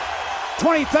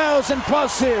20,000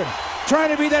 plus here. Trying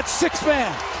to be that sixth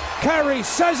man. Kyrie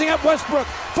sizing up Westbrook.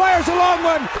 Fires a long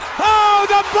one. Oh,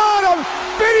 the bottom.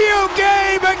 Video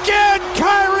game again.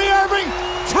 Kyrie Irving.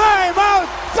 Timeout.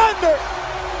 Thunder.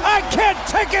 I can't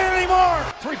take it anymore.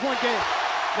 3-point game.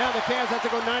 Now the Cavs have to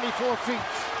go 94 feet.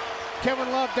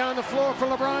 Kevin Love down the floor for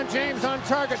LeBron James on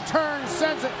target. Turns,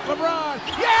 sends it. LeBron.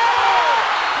 Yeah!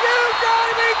 You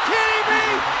gotta be kidding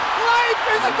me! Life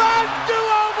is about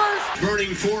do-overs!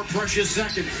 Burning 4 precious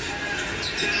seconds.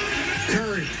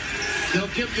 Curry. They'll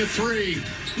give you 3.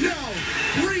 No!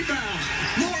 Rebound!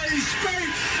 Laurie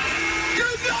Spates!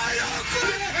 Good night,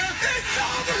 Oakland! It's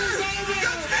over!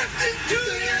 The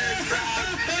 52-year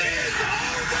drought is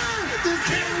over!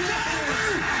 It's over!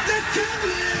 The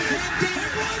Cavaliers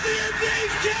have won the NBA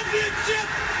championship!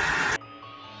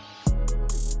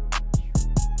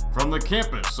 From the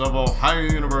campus of Ohio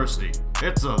University,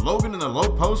 it's a Logan in the Low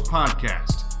Post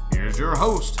podcast. Here's your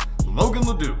host, Logan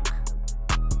LeDuc.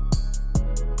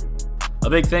 A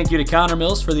big thank you to Connor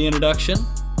Mills for the introduction.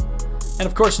 And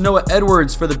of course, Noah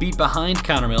Edwards for the beat behind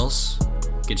Connor Mills.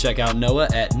 You can check out Noah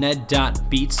at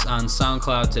ned.beats on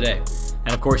SoundCloud today.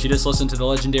 And of course, you just listened to the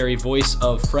legendary voice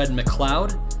of Fred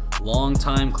McLeod,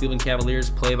 longtime Cleveland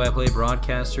Cavaliers play-by-play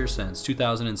broadcaster since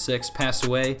 2006, passed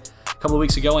away a couple of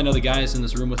weeks ago. I know the guys in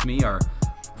this room with me are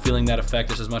feeling that effect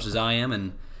just as much as I am.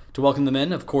 And to welcome them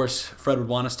in, of course, Fred would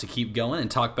want us to keep going and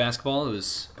talk basketball. It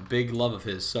was a big love of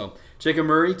his. So Jacob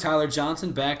Murray, Tyler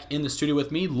Johnson back in the studio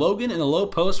with me. Logan in the Low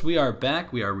Post. We are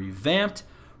back. We are revamped.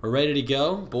 We're ready to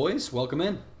go. Boys, welcome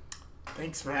in.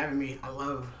 Thanks for having me. I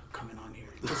love coming on here.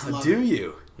 Do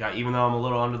you? Yeah, even though I'm a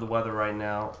little under the weather right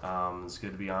now, it's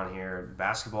good to be on here.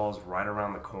 Basketball is right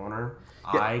around the corner.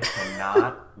 Yeah. I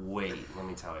cannot wait, let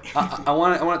me tell you. I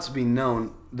want it to be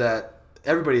known that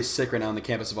everybody is sick right now on the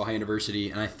campus of Ohio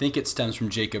University, and I think it stems from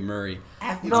Jacob Murray.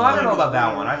 No, I don't know about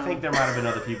that one. I think there might have been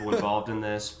other people involved in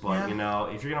this, but,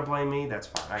 if you're going to blame me, that's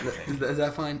fine. I can take it. Is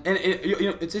that fine? And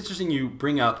it's interesting you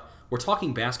bring up, we're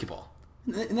talking basketball.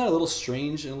 Isn't that a little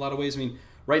strange in a lot of ways? I mean,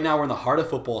 right now we're in the heart of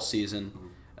football season.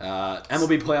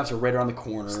 MLB playoffs are right around the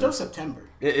corner. Still September.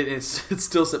 It's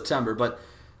still September, but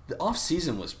the off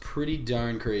season was pretty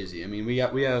darn crazy. I mean, we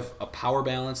have a power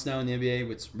balance now in the NBA.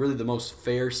 It's really the most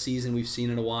fair season we've seen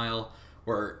in a while,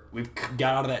 where we've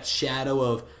got out of that shadow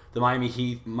of the Miami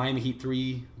Heat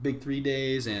big three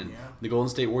days and the Golden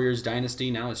State Warriors dynasty.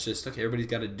 Now it's just, okay,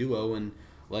 everybody's got a duo, and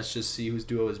let's just see whose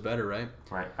duo is better, right?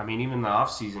 Right. I mean, even the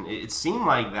offseason, it seemed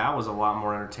like that was a lot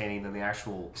more entertaining than the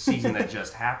actual season that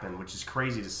just happened, which is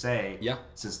crazy to say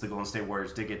since the Golden State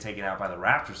Warriors did get taken out by the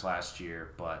Raptors last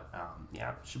year. But,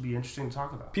 it should be interesting to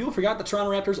talk about. People forgot the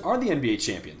Toronto Raptors are the NBA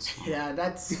champions. Yeah,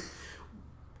 that's...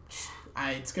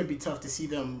 it's going to be tough to see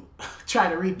them try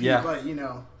to repeat, but,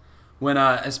 When,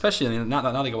 especially,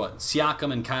 now they go,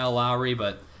 Siakam and Kyle Lowry,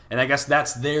 and I guess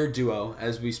that's their duo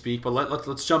as we speak. But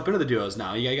let's jump into the duos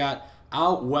now. You got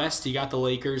out west, you got the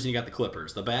Lakers, and you got the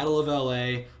Clippers. The Battle of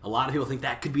LA. A lot of people think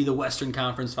that could be the Western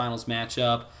Conference Finals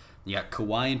matchup. You got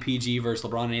Kawhi and PG versus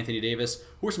LeBron and Anthony Davis.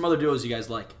 Who are some other duos you guys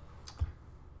like?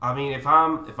 I mean, if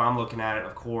I'm looking at it,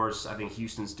 of course, I think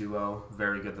Houston's duo,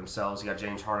 very good themselves. You got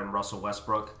James Harden and Russell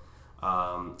Westbrook.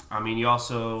 You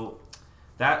also...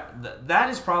 That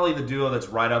is probably the duo that's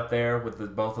right up there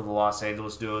with both of the Los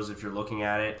Angeles duos if you're looking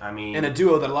at it. I mean, and a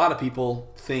duo that a lot of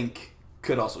people think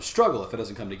could also struggle if it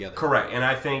doesn't come together. Correct. And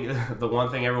I think the one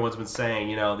thing everyone's been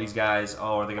saying, these guys,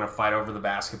 are they going to fight over the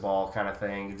basketball kind of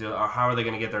thing? Or how are they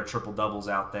going to get their triple doubles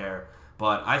out there?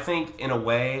 But I think in a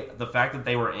way, the fact that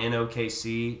they were in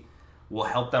OKC will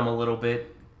help them a little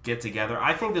bit get together.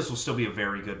 I think this will still be a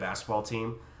very good basketball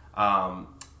team.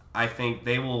 I think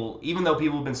they will, even though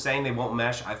people have been saying they won't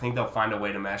mesh, I think they'll find a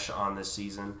way to mesh on this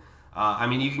season.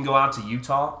 You can go out to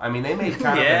Utah. I mean, they made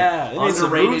kind of an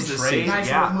underrated trade.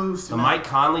 The Mike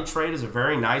Conley trade is a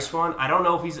very nice one. I don't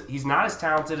know if he's not as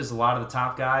talented as a lot of the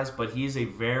top guys, but he is a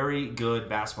very good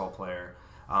basketball player.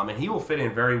 And he will fit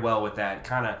in very well with that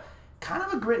kind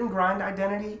of a grit and grind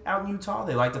identity out in Utah.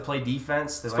 They like to play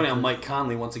defense. It's funny how Mike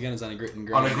Conley, once again, is on a grit and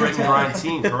grind. On a grit and grind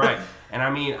team, correct. And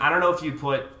I don't know if you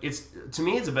put to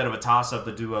me it's a bit of a toss-up,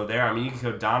 the duo there. You can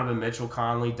go Donovan Mitchell,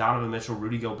 Conley, Donovan Mitchell,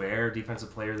 Rudy Gobert,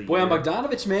 defensive player of the year. Boyan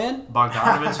Bogdanovic, man.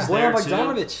 Bogdanovic is there too.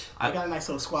 Bogdanovic. I got a nice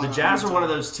little squad. The Jazz are one of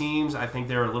those teams, I think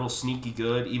they're a little sneaky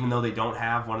good, even though they don't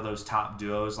have one of those top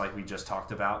duos like we just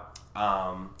talked about.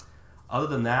 Other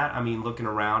than that, looking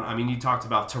around, you talked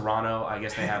about Toronto. I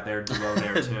guess they have their duo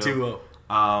there too.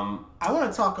 I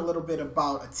want to talk a little bit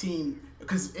about a team,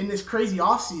 because in this crazy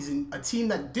offseason, a team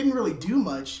that didn't really do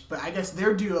much, but I guess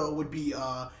their duo would be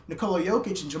Nikola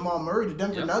Jokic and Jamal Murray, the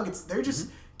Denver Nuggets. They're just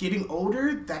getting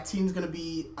older. That team's going to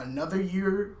be another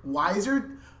year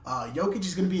wiser. Jokic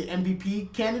is going to be an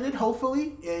MVP candidate,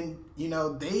 hopefully, and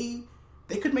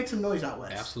they could make some noise out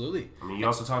west. Absolutely. I mean, you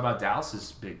also talk about Dallas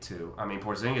is big too. I mean,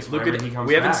 Porzingis, Look whenever at he comes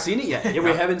we haven't back. seen it yet. Yeah,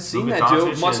 we haven't seen Luka that duo,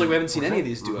 Doncic much like and we haven't seen any of Porzingis.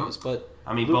 these duos. But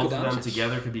I mean, Luka both of them Doncic.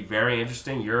 together could be very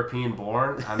interesting. European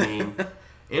born. I mean,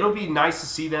 it'll be nice to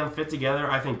see them fit together.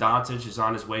 I think Doncic is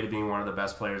on his way to being one of the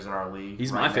best players in our league.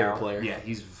 He's right my favorite now. player. Yeah,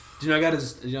 he's. Do you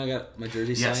know I got my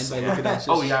jersey Yes. signed by Luka Doncic?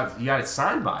 Oh, you got it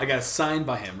signed by. I got it signed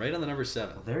by him right on the number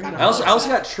 7. There you go. I also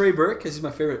got Trey Burke because he's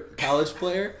my favorite college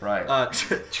player. Right.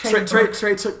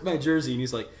 Trey took my jersey and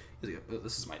he's like,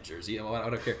 this is my jersey. I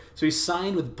don't care. So he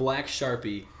signed with black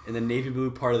Sharpie in the navy blue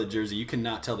part of the jersey. You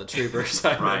cannot tell that Trey Burke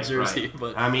signed my jersey. Right.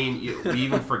 But I mean, we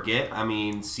even forget. I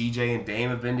mean, CJ and Dame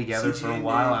have been together for a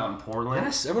while out in Portland.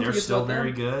 Yes, everyone They're forgets still about them.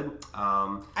 very good.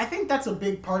 I think that's a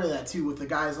big part of that too with the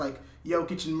guys like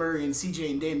Jokic and Murray and CJ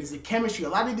and Dame is the chemistry. A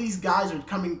lot of these guys are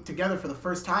coming together for the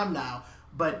first time now,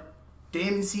 but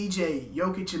Dame and CJ,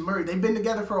 Jokic and Murray, they've been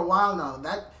together for a while now.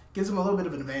 That gives them a little bit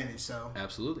of an advantage. So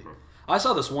absolutely. I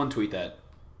saw this one tweet that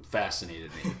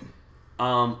fascinated me.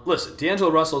 Listen,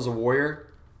 D'Angelo Russell is a warrior.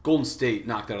 Golden State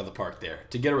knocked out of the park there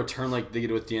to get a return like they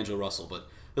did with D'Angelo Russell. But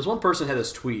this one person had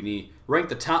this tweet and he ranked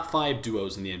the top 5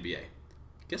 duos in the NBA.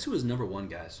 Guess who was number 1,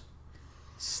 guys?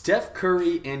 Steph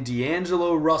Curry and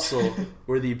D'Angelo Russell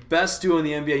were the best duo in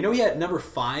the NBA. You know, he had number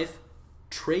 5,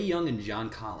 Trae Young and John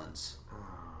Collins.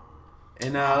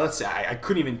 And let's see, I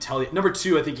couldn't even tell you. Number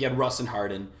 2, I think he had Russ and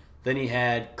Harden. Then he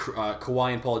had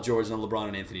Kawhi and Paul George, and then LeBron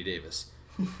and Anthony Davis.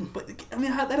 But I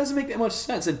mean, that doesn't make that much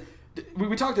sense. And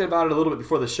we talked about it a little bit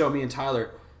before the show, me and Tyler.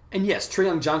 And yes, Trae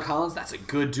Young, John Collins, that's a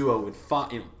good duo with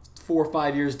 4 or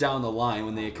 5 years down the line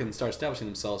when they can start establishing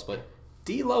themselves. But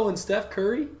D'Lo and Steph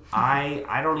Curry?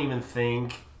 I don't even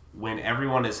think when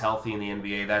everyone is healthy in the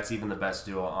NBA, that's even the best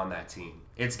duo on that team.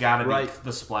 It's got to be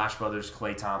the Splash Brothers,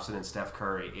 Klay Thompson and Steph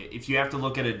Curry. If you have to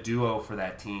look at a duo for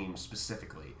that team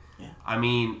specifically, I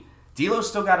mean, D'Lo's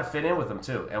still got to fit in with them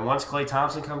too. And once Klay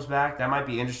Thompson comes back, that might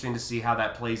be interesting to see how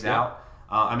that plays out.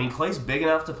 I mean, Klay's big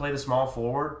enough to play the small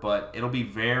forward, but it'll be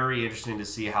very interesting to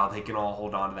see how they can all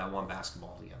hold on to that one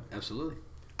basketball together. Absolutely.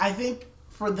 I think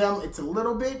for them, it's a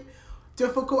little bit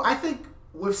difficult. I think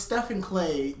with Steph and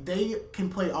Klay, they can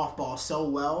play off ball so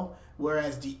well,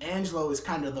 whereas D'Angelo is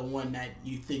kind of the one that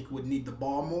you think would need the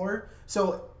ball more.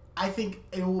 So I think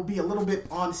it will be a little bit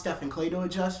on Steph and Klay to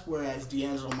adjust, whereas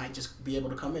D'Angelo might just be able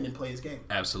to come in and play his game.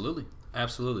 Absolutely.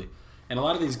 Absolutely. And a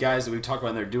lot of these guys that we've talked about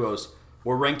in their duos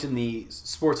were ranked in the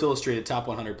Sports Illustrated Top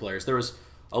 100 players. There was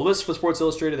a list for Sports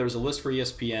Illustrated. There was a list for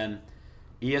ESPN.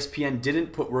 ESPN didn't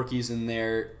put rookies in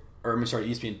there.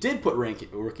 ESPN did put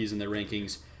rookies in their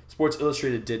rankings. Sports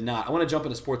Illustrated did not. I want to jump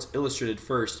into Sports Illustrated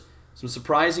first. Some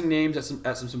surprising names at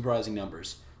some surprising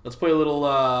numbers. Let's play a little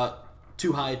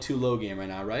too high, too low game right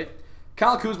now, right?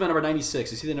 Kyle Kuzma, number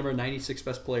 96. Is he the number 96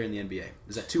 best player in the NBA?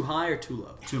 Is that too high or too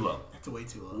low? Too low. That's way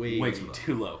too low. Way too low.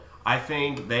 too low. I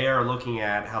think they are looking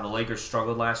at how the Lakers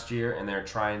struggled last year, and they're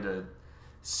trying to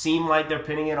seem like they're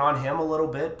pinning it on him a little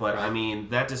bit. But, I mean,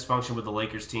 that dysfunction with the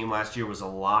Lakers team last year was a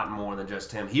lot more than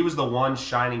just him. He was the one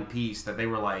shining piece that they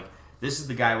were like, this is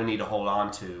the guy we need to hold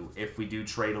on to if we do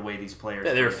trade away these players.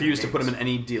 Yeah, they refused to put him in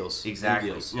any deals. Exactly.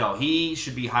 Any deals. No, he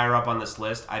should be higher up on this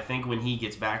list. I think when he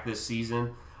gets back this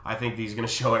season, I think he's going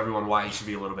to show everyone why he should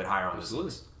be a little bit higher on this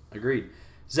list. Agreed.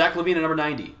 Zach LaVine at number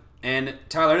 90. And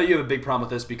Tyler, I know you have a big problem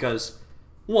with this because,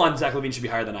 one, Zach LaVine should be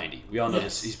higher than 90. We all know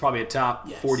this. He's probably a top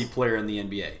 40 player in the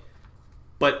NBA.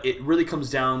 But it really comes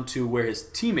down to where his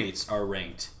teammates are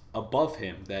ranked above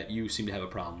him that you seem to have a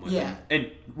problem with. Yeah.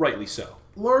 And rightly so.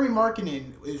 Lauri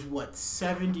Markkanen is what,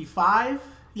 75?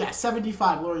 Yeah,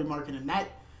 75. Lauri Markkanen.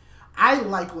 I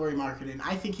like Lauri Markkanen.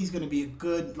 I think he's going to be a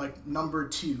good number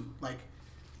 2,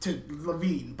 to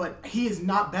LaVine, but he is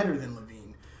not better than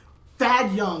LaVine.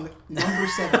 Thad Young, number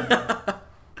 70.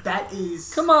 That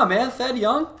is. Come on, man, Thad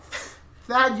Young.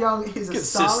 Thad Young is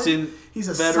consistent. He's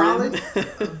a veteran. solid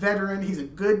veteran. He's a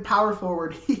good power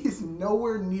forward. He's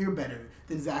nowhere near better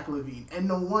than Zach LaVine. And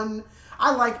the one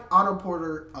I like Otto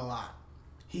Porter a lot.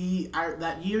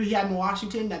 That year he had in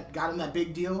Washington that got him that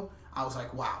big deal, I was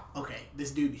like, wow, okay,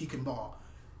 this dude, he can ball.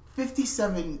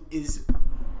 57 is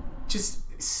just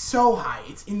so high.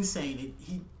 It's insane.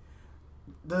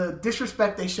 The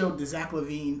disrespect they showed to Zach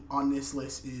LaVine on this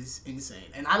list is insane.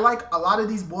 And I like a lot of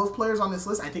these Bulls players on this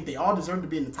list. I think they all deserve to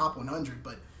be in the top 100,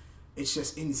 but it's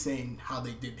just insane how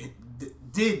they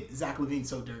did Zach LaVine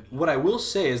so dirty. What I will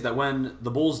say is that when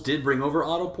the Bulls did bring over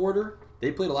Otto Porter,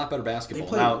 they played a lot better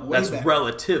basketball. Now, that's better.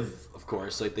 relative, of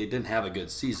course. They didn't have a good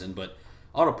season, but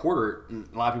Otto Porter,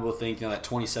 a lot of people think that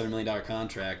 $27 million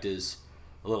contract is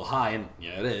a little high, and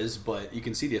yeah, it is, but you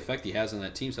can see the effect he has on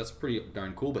that team, so that's pretty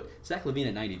darn cool. But Zach LaVine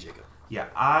at 90, Jacob. Yeah,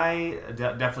 I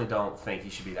definitely don't think he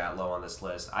should be that low on this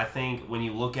list. I think when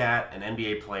you look at an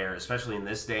NBA player, especially in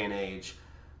this day and age,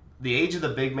 the age of the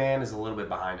big man is a little bit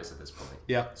behind us at this point.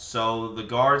 Yeah. So the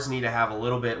guards need to have a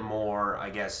little bit more, I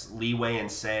guess, leeway and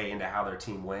say into how their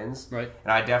team wins. Right.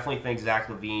 And I definitely think Zach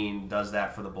LaVine does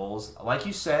that for the Bulls. Like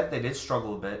you said, they did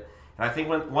struggle a bit. And I think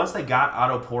once they got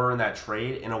Otto Porter in that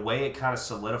trade, in a way it kind of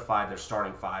solidified their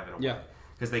starting five in a way.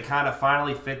 Because they kind of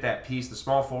finally fit that piece. The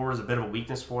small forward is a bit of a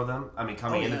weakness for them,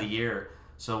 coming into the year.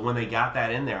 So when they got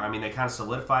that in there, they kind of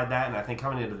solidified that. And I think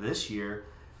coming into this year,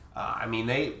 I'm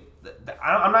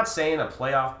not saying a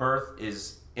playoff berth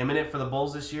is imminent for the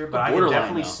Bulls this year, but I can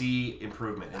definitely see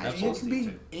improvement. And it could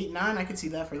be 8-9. I could see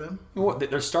that for them. Well,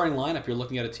 their starting lineup, you're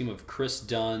looking at a team of Chris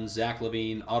Dunn, Zach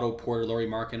LaVine, Otto Porter, Lauri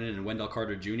Markkanen, and Wendell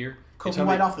Carter Jr. Kobe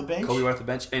White off the bench. Kobe White off the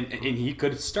bench, and he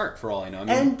could start for all I know.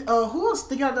 And who else?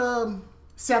 They got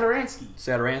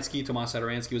Satoransky. Tomas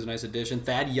Satoransky was a nice addition.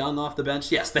 Thad Young off the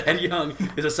bench. Yes, Thad Young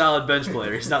is a solid bench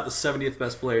player. He's not the 70th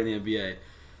best player in the NBA.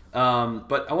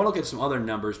 But I want to look at some other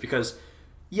numbers because,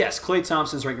 yes, Klay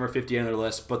Thompson's ranked number 50 on their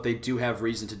list, but they do have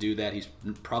reason to do that. He's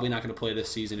probably not going to play this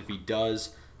season. If he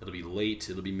does, it'll be late.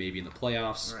 It'll be maybe in the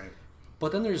playoffs. Right.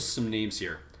 But then there's some names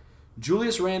here.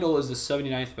 Julius Randle is the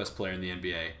 79th best player in the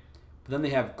NBA. But then they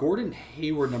have Gordon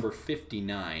Hayward, number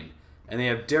 59, and they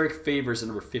have Derek Favors at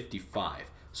number 55.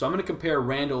 So I'm going to compare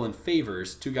Randle and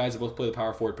Favors, two guys that both play the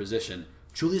power forward position.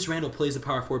 Julius Randle plays the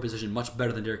power forward position much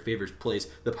better than Derek Favors plays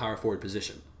the power forward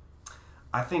position.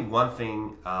 I think one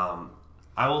thing,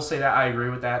 I will say that I agree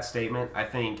with that statement. I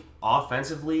think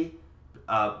offensively,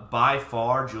 by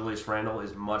far, Julius Randle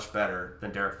is much better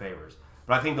than Derek Favors.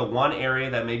 But I think the one area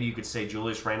that maybe you could say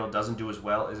Julius Randle doesn't do as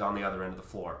well is on the other end of the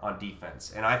floor, on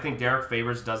defense. And I think Derek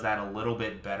Favors does that a little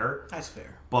bit better. That's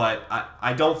fair. But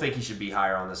I don't think he should be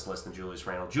higher on this list than Julius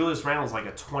Randle. Julius Randle is like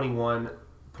a 21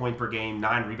 point per game,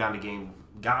 9 rebound a game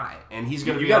guy, and he's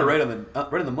going to be. You got it right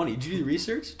on the money. Did you do the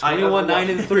research? 21, 9,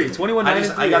 and 3. 21, 9, and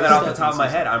 3. I got that off the top of my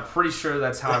head. I'm pretty sure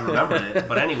that's how I remembered it.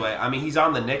 But anyway, he's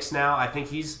on the Knicks now. I think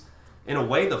he's, in a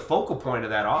way, the focal point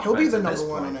of that offense. He'll be the number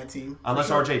one on that team.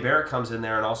 Unless R.J. Barrett comes in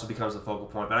there and also becomes the focal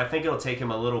point. But I think it'll take him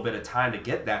a little bit of time to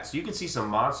get that. So you can see some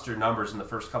monster numbers in the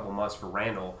first couple months for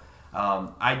Randle.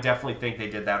 I definitely think they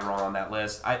did that wrong on that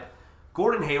list.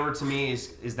 Gordon Hayward, to me,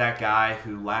 is that guy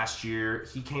who last year,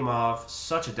 he came off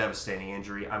such a devastating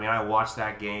injury. I watched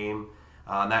that game,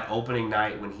 that opening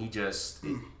night when he just...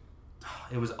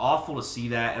 It was awful to see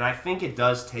that. And I think it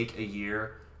does take a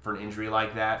year for an injury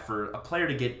like that, for a player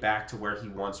to get back to where he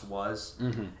once was.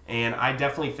 Mm-hmm. And I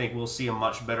definitely think we'll see a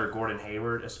much better Gordon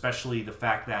Hayward, especially the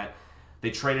fact that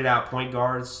they traded out point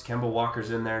guards. Kemba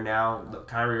Walker's in there now.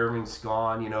 Kyrie Irving's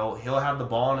gone. He'll have the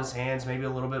ball in his hands maybe a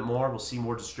little bit more. We'll see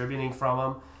more distributing from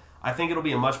him. I think it'll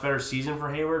be a much better season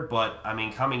for Hayward, but,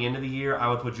 coming into the year, I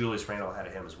would put Julius Randle ahead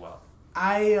of him as well.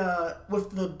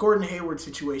 With the Gordon Hayward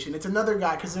situation, it's another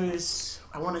guy, because there's,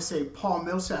 I want to say, Paul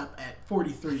Millsap at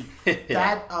 43. Yeah.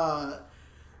 That,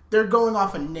 they're going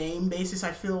off a name basis,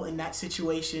 I feel, in that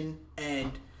situation.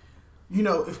 And,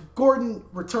 if Gordon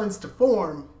returns to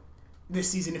form this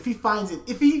season, if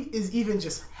he is even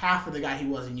just half of the guy he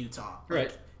was in Utah, right?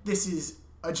 This is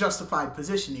a justified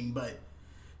positioning, but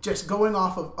just going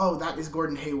off of, that is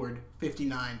Gordon Hayward,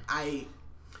 59, I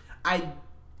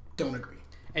don't agree.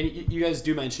 And you guys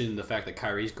do mention the fact that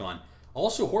Kyrie's gone.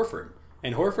 Also Horford.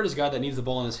 And Horford is a guy that needs the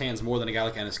ball in his hands more than a guy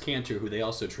like Enes Kanter, who they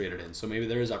also traded in. So maybe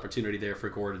there is opportunity there for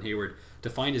Gordon Hayward to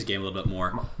find his game a little bit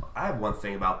more. I have one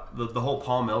thing about the whole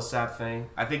Paul Millsap thing.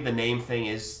 I think the name thing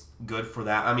is good for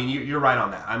that. You're right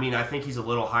on that. I think he's a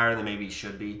little higher than maybe he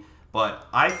should be. But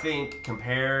I think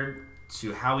compared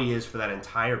to how he is for that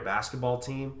entire basketball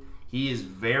team, he is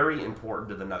very important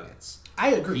to the Nuggets. I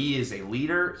agree. He is a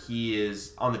leader. He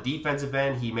is, on the defensive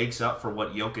end, he makes up for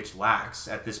what Jokic lacks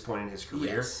at this point in his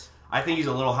career. Yes. I think he's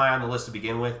a little high on the list to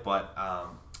begin with, but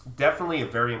definitely a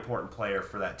very important player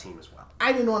for that team as well.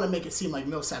 I didn't want to make it seem like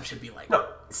Millsap should be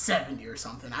 70 or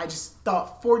something. I just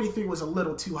thought 43 was a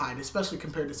little too high, especially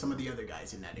compared to some of the other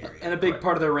guys in that area. And a big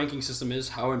part of their ranking system is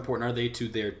how important are they to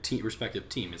their respective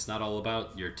team. It's not all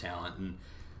about your talent. And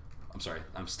I'm sorry,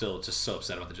 I'm still just so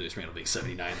upset about the Julius Randle being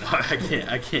 79, though.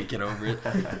 I can't get over it.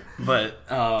 But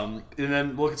and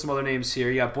then we'll look at some other names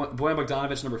here. You got Bojan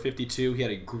Bogdanovic, number 52. He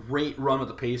had a great run with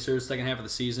the Pacers second half of the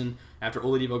season. After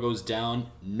Oladipo goes down,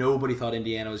 nobody thought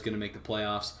Indiana was going to make the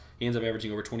playoffs. He ends up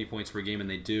averaging over 20 points per game, and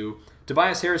they do.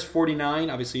 Tobias Harris, 49.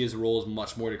 Obviously, his role is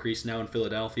much more decreased now in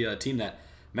Philadelphia, a team that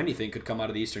many think could come out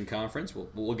of the Eastern Conference.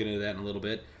 We'll get into that in a little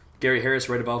bit. Gary Harris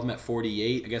right above him at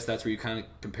 48. I guess that's where you kind of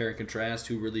compare and contrast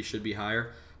who really should be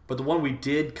higher. But the one we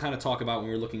did kind of talk about when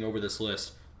we were looking over this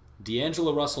list,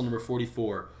 D'Angelo Russell, number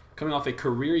 44, coming off a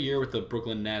career year with the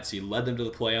Brooklyn Nets. He led them to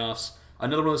the playoffs.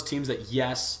 Another one of those teams that,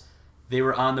 yes, they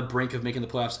were on the brink of making the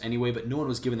playoffs anyway, but no one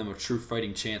was giving them a true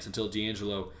fighting chance until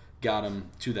D'Angelo got him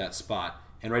to that spot.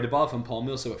 And right above him, Paul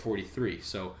Millsap at 43.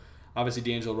 So obviously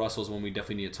D'Angelo Russell is one we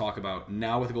definitely need to talk about.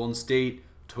 Now with Golden State,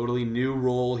 totally new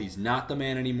role. He's not the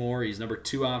man anymore. He's number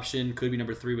 2 option. Could be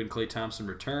number 3 when Klay Thompson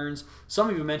returns. Some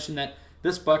of you mentioned that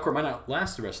this backcourt might not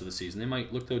last the rest of the season. They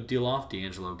might look to deal off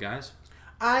D'Angelo, guys.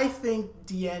 I think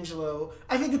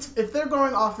it's if they're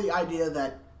going off the idea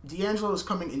that D'Angelo is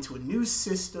coming into a new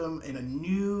system and a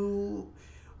new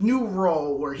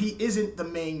role where he isn't the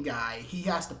main guy. He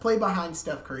has to play behind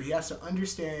Steph Curry. He has to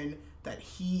understand that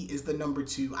he is the number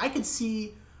 2. I could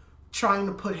see trying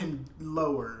to put him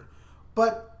lower,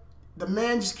 but the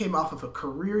man just came off of a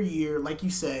career year, like you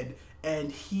said,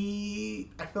 and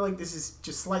I feel like this is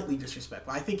just slightly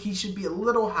disrespectful. I think he should be a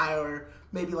little higher,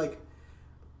 maybe like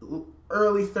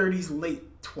early 30s,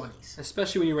 late 20s.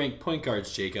 Especially when you rank point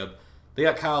guards, Jacob. They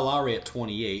got Kyle Lowry at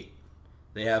 28.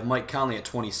 They have Mike Conley at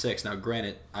 26. Now,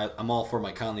 granted, I'm all for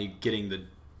Mike Conley getting the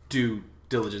due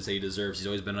diligence that he deserves. He's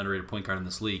always been an underrated point guard in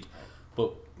this league.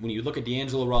 But when you look at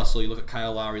D'Angelo Russell, you look at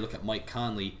Kyle Lowry, you look at Mike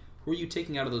Conley, who are you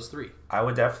taking out of those 3? I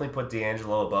would definitely put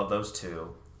D'Angelo above those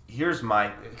 2.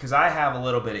 Because I have a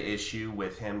little bit of issue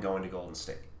with him going to Golden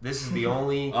State. This is the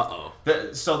only.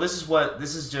 So this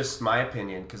is just my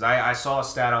opinion because I saw a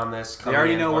stat on this. They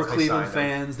already know we're Cleveland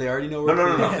fans. They already know we're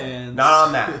Cleveland fans. Not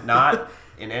on that. Not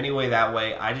in any way that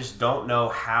way. I just don't know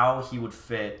how he would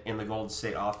fit in the Golden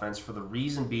State offense. For the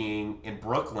reason being, in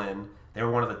Brooklyn, they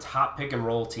were one of the top pick and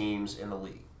roll teams in the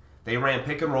league. They ran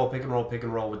pick and roll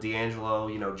with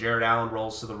D'Angelo. Jared Allen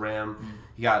rolls to the rim.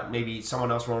 You got maybe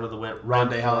someone else rolling to the rim.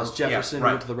 Rondae Hollis Jefferson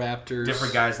went to the Raptors.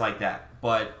 Different guys like that.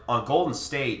 But on Golden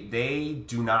State, they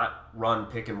do not run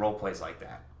pick and roll plays like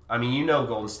that. I mean,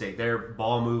 Golden State. Their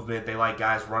ball movement, they like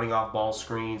guys running off ball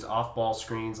screens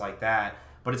like that.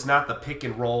 But it's not the pick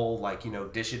and roll,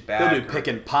 dish it back. They'll do pick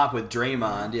and pop with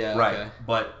Draymond. Yeah, right. Okay.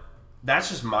 But that's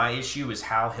just my issue is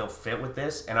how he'll fit with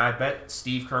this. And I bet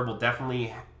Steve Kerr will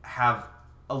definitely have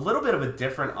a little bit of a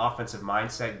different offensive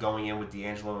mindset going in with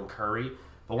D'Angelo and Curry.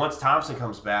 But once Thompson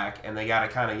comes back and they got to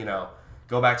kind of,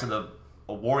 go back to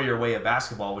a Warrior way of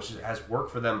basketball, which has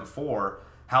worked for them before,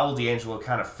 how will D'Angelo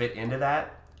kind of fit into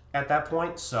that at that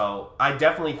point? So I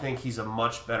definitely think he's a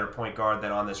much better point guard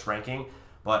than on this ranking.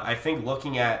 But I think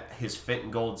looking at his fit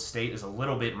in Golden State is a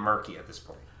little bit murky at this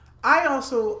point.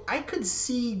 I could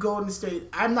see Golden State.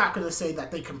 I'm not going to say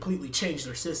that they completely changed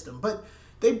their system, but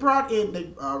they brought in, they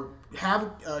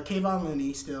have Kevon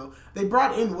Looney still. They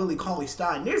brought in Willie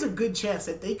Cauley-Stein. There's a good chance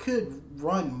that they could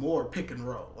run more pick and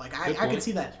roll. I could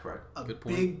see that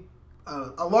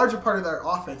a larger part of their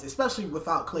offense, especially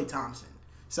without Klay Thompson.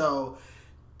 So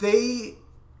they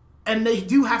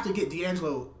do have to get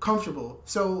D'Angelo comfortable.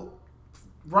 So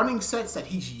running sets that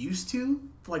he's used to,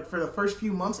 for the first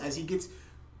few months as he gets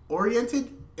oriented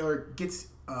or gets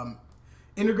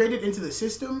integrated into the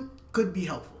system, could be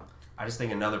helpful. I just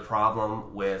think another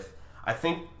problem I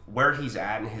think where he's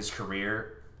at in his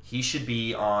career, he should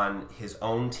be on his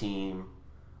own team,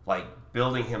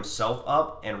 building himself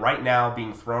up, and right now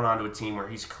being thrown onto a team where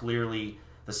he's clearly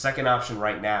the second option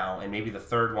right now, and maybe the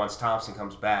third once Thompson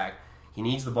comes back. He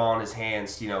needs the ball in his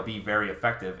hands to, be very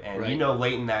effective. And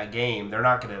late in that game, they're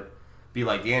not going to be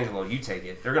like, D'Angelo, you take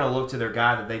it. They're going to look to their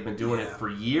guy that they've been doing it for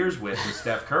years with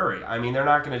Steph Curry. I mean, they're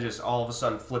not going to just all of a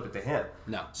sudden flip it to him.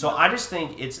 No. So I just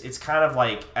think it's kind of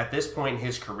like at this point in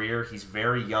his career, he's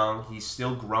very young. He's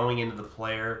still growing into the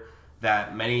player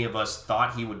that many of us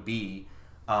thought he would be.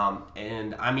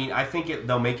 And I mean, I think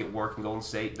they'll make it work in Golden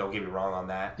State. Don't get me wrong on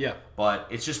that. Yeah. But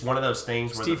it's just one of those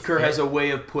things where Steve Kerr has a way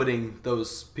of putting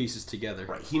those pieces together.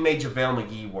 Right. He made JaVale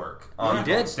McGee work on the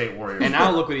Golden State Warriors. And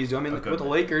now look what he's doing. I mean, with the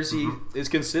Lakers, he is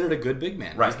considered a good big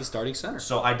man. Right. He's the starting center.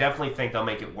 So I definitely think they'll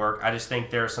make it work. I just think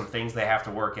there are some things they have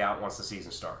to work out once the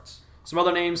season starts. Some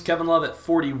other names: Kevin Love at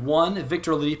 41,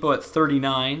 Victor Oladipo at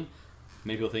 39.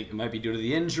 Maybe you'll think it might be due to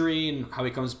the injury and how he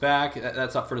comes back.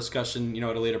 That's up for discussion,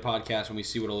 at a later podcast when we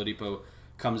see what Oladipo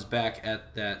comes back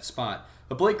at that spot.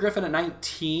 But Blake Griffin at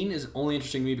 19 is only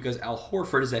interesting to me because Al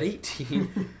Horford is at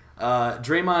 18.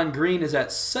 Draymond Green is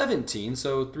at 17,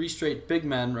 so 3 straight big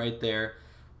men right there.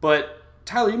 But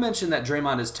Tyler, you mentioned that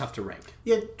Draymond is tough to rank.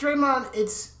 Yeah, Draymond,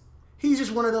 he's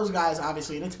just one of those guys,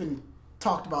 obviously, and it's been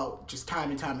talked about just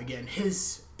time and time again.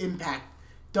 His impact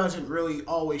doesn't really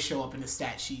always show up in the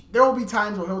stat sheet. There will be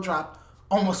times where he'll drop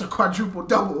almost a quadruple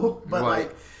double,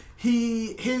 but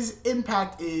his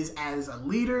impact is as a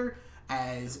leader,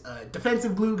 as a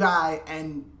defensive glue guy,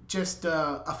 and just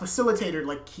a facilitator.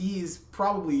 Like, he is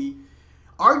probably,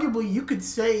 arguably, you could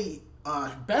say,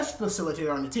 best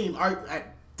facilitator on the team.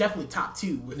 Definitely top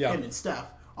 2 with him and Steph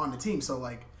on the team. So,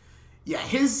 like, yeah,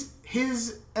 his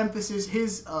emphasis,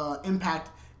 his impact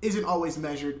isn't always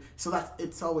measured. So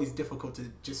it's always difficult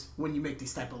to just, when you make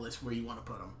these type of lists, where you want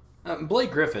to put him.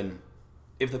 Blake Griffin,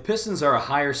 if the Pistons are a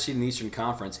higher seed in the Eastern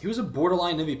Conference, he was a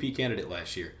borderline MVP candidate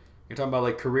last year. You're talking about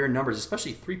like career numbers,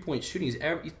 especially 3-point shooting.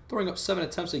 He's throwing up 7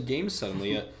 attempts a game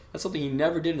suddenly. That's something he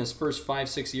never did in his first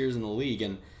 5-6 years in the league.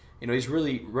 And he's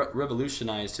really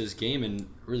revolutionized his game and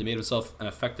really made himself an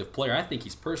effective player. I think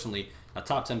he's personally a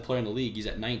top 10 player in the league. He's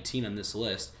at 19 on this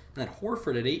list. And then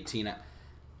Horford at 18.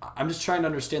 I'm just trying to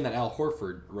understand that Al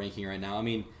Horford ranking right now. I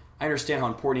mean, I understand how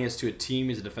important he is to a team.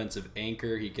 He's a defensive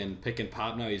anchor. He can pick and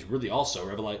pop now. He's really also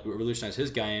revolutionized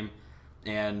his game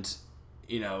and,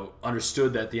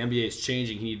 understood that the NBA is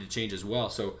changing. He needed to change as well.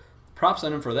 So props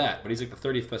on him for that. But he's like the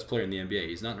 30th best player in the NBA.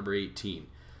 He's not number 18.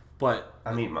 But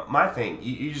I mean, my thing,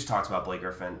 you just talked about Blake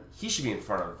Griffin. He should be in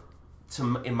front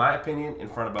of, in my opinion, in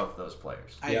front of both of those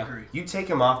players. I agree. You take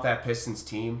him off that Pistons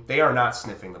team, they are not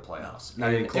sniffing the playoffs.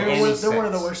 Not even close. They're one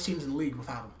of the worst teams in the league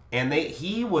without him. And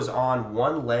he was on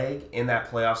one leg in that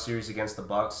playoff series against the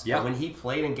Bucks. Yeah. And when he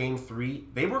played in Game 3,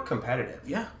 they were competitive.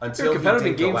 Yeah. They're competitive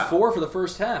in Game 4 for the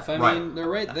first half. I mean, they're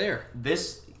right there.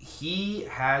 He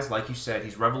has, like you said,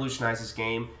 he's revolutionized his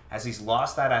game. As he's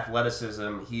lost that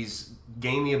athleticism, he's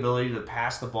gained the ability to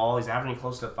pass the ball. He's averaging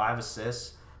close to 5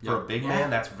 assists. For a big man,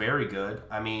 that's very good.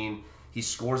 I mean, he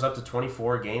scores up to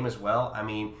 24 a game as well. I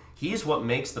mean, he's what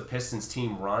makes the Pistons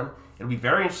team run. It'll be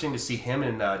very interesting to see him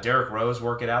and Derrick Rose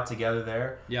work it out together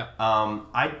there. Yeah.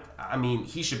 I mean,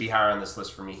 he should be higher on this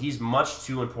list for me. He's much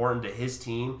too important to his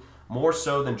team, more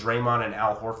so than Draymond and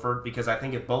Al Horford, because I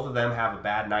think if both of them have a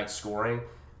bad night scoring,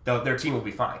 their team will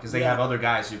be fine because they have other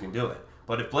guys who can do it.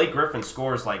 But if Blake Griffin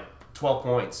scores like 12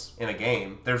 points in a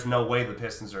game, there's no way the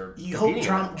Pistons are. You hope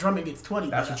Drummond gets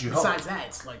 20. That's what you besides hope. That,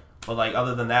 it's like. But like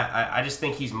other than that, I just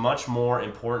think he's much more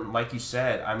important. Like you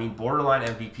said, I mean, borderline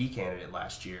MVP candidate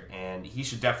last year, and he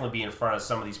should definitely be in front of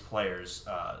some of these players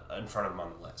in front of him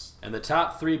on the list. And the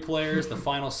top 3 players, the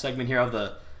final segment here of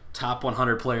the top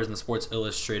 100 players in the Sports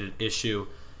Illustrated issue.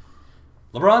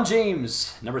 LeBron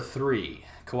James, number 3.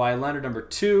 Kawhi Leonard, number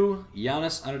 2.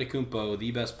 Giannis Antetokounmpo,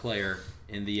 the best player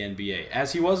in the NBA.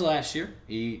 As he was last year,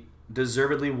 he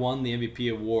deservedly won the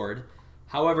MVP award.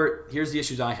 However, here's the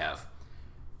issues I have.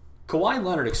 Kawhi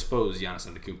Leonard exposed Giannis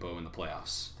Antetokounmpo in the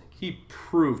playoffs. He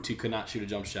proved he could not shoot a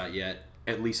jump shot yet,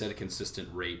 at least at a consistent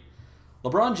rate.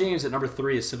 LeBron James at number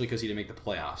 3 is simply because he didn't make the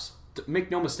playoffs.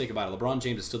 Make no mistake about it, LeBron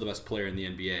James is still the best player in the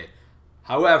NBA.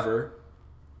 However,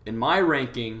 in my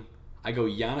ranking, I go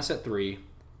Giannis at 3,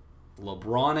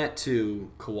 LeBron at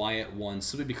 2, Kawhi at 1,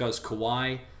 simply because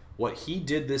Kawhi, what he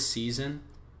did this season,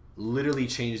 literally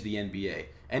changed the NBA.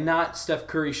 And not Steph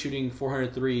Curry shooting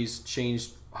 400 threes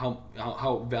changed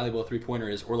how valuable a three-pointer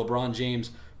is, or LeBron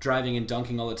James driving and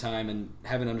dunking all the time and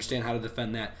having to understand how to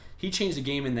defend that. He changed the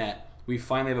game in that we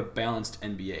finally have a balanced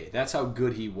NBA. That's how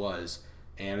good he was,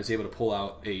 and was able to pull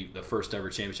out the first ever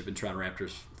championship in Toronto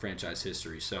Raptors franchise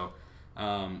history. So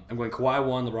I'm going Kawhi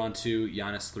 1, LeBron 2,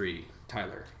 Giannis 3.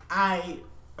 Tyler. I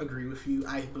agree with you.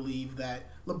 I believe that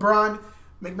LeBron,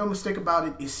 make no mistake about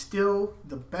it, is still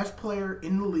the best player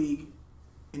in the league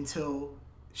until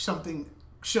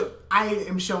I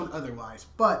am shown otherwise.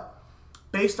 But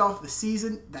based off the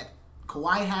season that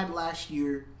Kawhi had last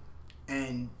year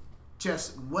and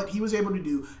just what he was able to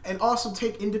do, and also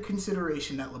take into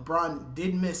consideration that LeBron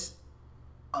did miss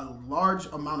a large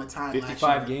amount of time 55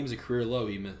 last year. games, a career low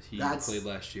he played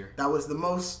last year. That was the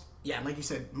most, like you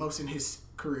said, most in his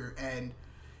career. And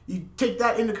you take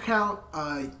that into account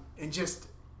and just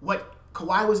what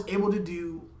Kawhi was able to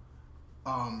do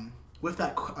with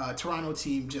that Toronto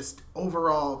team, just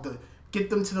overall, get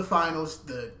them to the finals,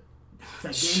 that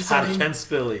game seven against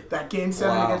Philly. That game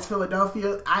 7 against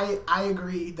Philadelphia. I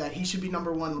agree that he should be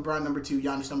number 1, LeBron number 2,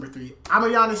 Giannis number 3. I'm a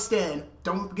Giannis stan.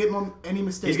 Don't get any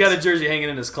mistakes. He's got a jersey hanging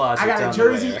in his closet. I got a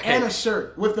jersey and a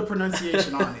shirt with the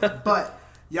pronunciation on it. But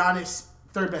Giannis,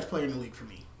 3rd best player in the league for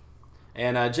me.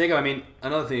 And Jacob, I mean,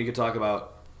 another thing you could talk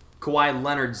about, Kawhi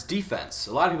Leonard's defense.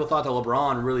 A lot of people thought that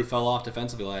LeBron really fell off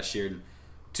defensively last year.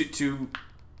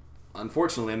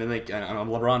 Unfortunately, I'm a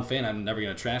LeBron fan. I'm never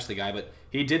going to trash the guy, but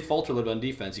he did falter a little bit on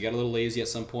defense. He got a little lazy at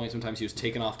some point. Sometimes he was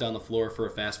taken off down the floor for a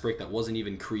fast break that wasn't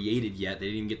even created yet. They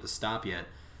didn't even get the stop yet.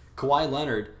 Kawhi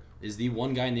Leonard is the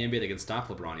one guy in the NBA that can stop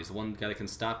LeBron. He's the one guy that can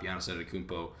stop Giannis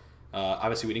Antetokounmpo.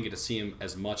 Obviously, we didn't get to see him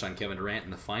as much on Kevin Durant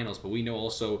in the finals, but we know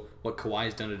also what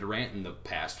Kawhi's done to Durant in the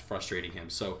past, frustrating him.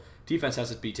 So defense has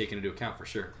to be taken into account for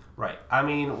sure. Right. I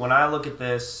mean, when I look at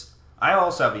this, I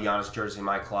also have a Giannis jersey in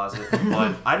my closet,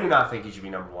 but I do not think he should be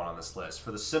number 1 on this list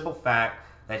for the simple fact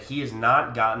that he has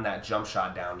not gotten that jump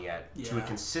shot down yet to a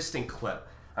consistent clip.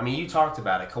 I mean, you talked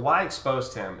about it. Kawhi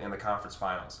exposed him in the conference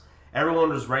finals. Everyone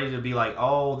was ready to be like,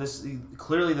 oh, this is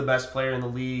clearly the best player in the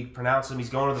league. Pronounce him. He's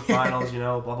going to the finals,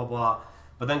 blah, blah, blah.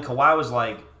 But then Kawhi was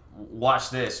like, watch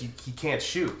this. He can't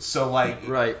shoot. So,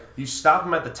 right. You stop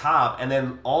him at the top, and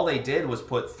then all they did was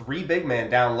put 3 big men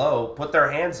down low, put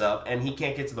their hands up, and he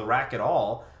can't get to the rack at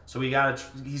all. So he's got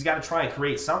to try and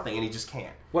create something, and he just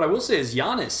can't. What I will say is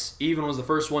Giannis even was the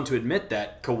first one to admit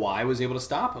that Kawhi was able to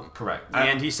stop him. Correct.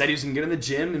 And he said he was going to get in the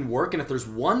gym and work, and if there's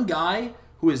one guy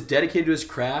who is dedicated to his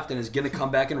craft and is going to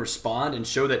come back and respond and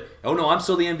show that, oh no, I'm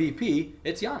still the MVP,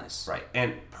 it's Giannis. Right.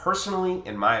 And personally,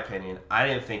 in my opinion, I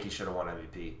didn't think he should have won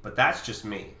MVP, but that's just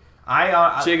me.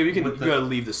 Jacob, you got to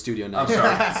leave the studio now.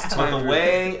 I'm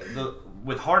sorry. But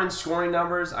with Harden's scoring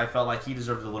numbers, I felt like he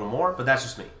deserved a little more, but that's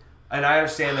just me. And I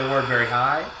understand they weren't very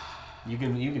high. You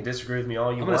can disagree with me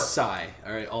all you want. I'm going to sigh,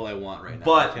 all I want right now.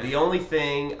 But the only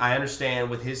thing I understand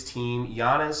with his team,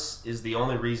 Giannis is the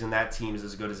only reason that team is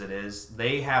as good as it is.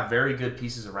 They have very good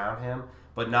pieces around him,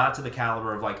 but not to the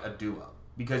caliber of like a duo.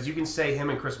 Because you can say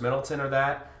him and Chris Middleton are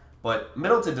that, but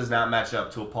Middleton does not match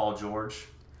up to a Paul George.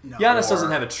 No. Giannis doesn't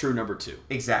have a true number 2.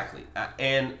 Exactly.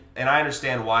 And I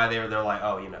understand why they're like,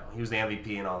 oh, he was the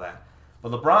MVP and all that.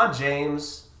 But LeBron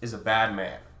James is a bad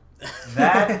man.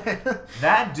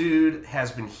 That dude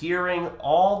has been hearing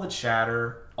all the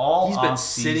chatter all He's been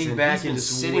sitting back and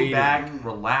just waiting.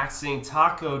 Relaxing.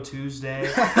 Taco Tuesday.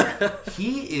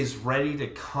 He is ready to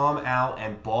come out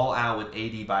and ball out with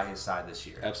AD by his side this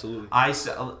year. Absolutely.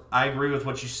 I agree with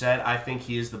what you said. I think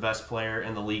he is the best player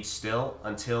in the league still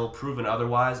until proven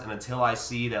otherwise, and until I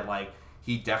see that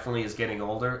he definitely is getting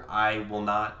older, I will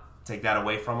not take that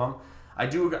away from him.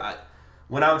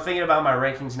 When I'm thinking about my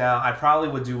rankings now, I probably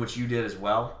would do what you did as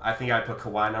well. I think I'd put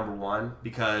Kawhi number 1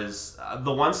 because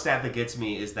the one stat that gets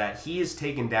me is that he has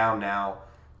taken down now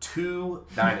 2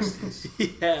 dynasties.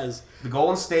 He has. The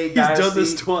Golden State dynasty. He's done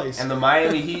this twice. And the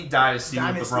Miami Heat dynasty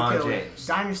with LeBron James.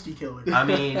 Dynasty killer. I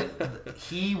mean,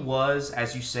 he was,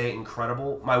 as you say,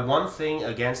 incredible. My one thing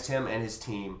against him and his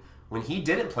team, when he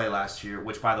didn't play last year,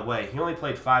 which, by the way, he only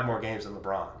played 5 more games than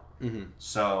LeBron. Mm-hmm.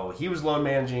 So he was load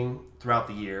managing throughout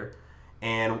the year.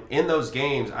 And in those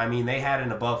games, I mean, they had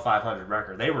an above 500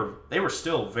 record. They were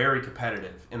still very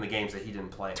competitive in the games that he didn't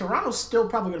play. Toronto's still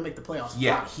probably going to make the playoffs.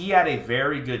 Yeah, he had a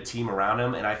very good team around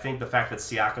him, and I think the fact that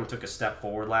Siakam took a step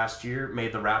forward last year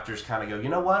made the Raptors kind of go, you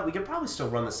know what, we could probably still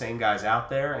run the same guys out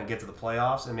there and get to the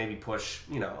playoffs and maybe push,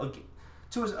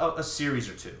 to a series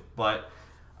or 2. But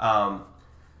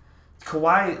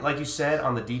Kawhi, like you said,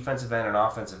 on the defensive end and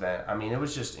offensive end, I mean, it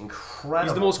was just incredible.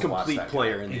 He's the most complete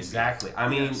player in the NBA. Exactly. I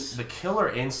mean, the killer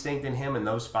instinct in him in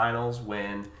those finals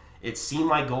when it seemed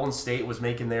like Golden State was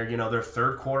making their, their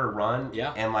third quarter run.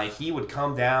 Yeah. And, he would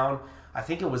come down. I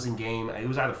think it was it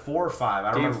was either 4 or 5. I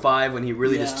don't remember. Game 5 when he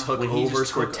really just took over,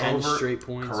 scored 10 straight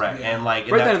points. Correct. Yeah. And right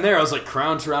then and there, I was like,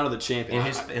 crowned Toronto the champion.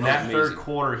 In that third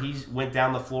quarter, he went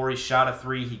down the floor, he shot a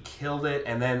 3, he killed it,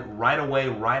 and then right away,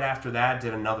 right after that,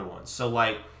 did another one.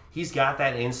 So, he's got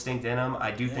that instinct in him.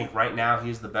 I do think right now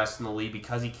he's the best in the league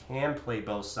because he can play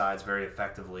both sides very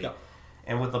effectively. Yep.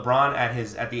 And with LeBron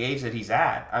at the age that he's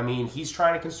at, I mean, he's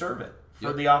trying to conserve it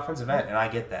for the offensive end, and I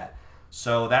get that.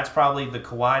 So that's probably the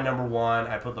Kawhi number 1.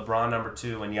 I put LeBron number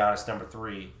 2 and Giannis number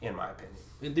 3, in my opinion.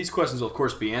 And these questions will, of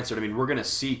course, be answered. I mean, we're going to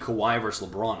see Kawhi versus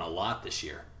LeBron a lot this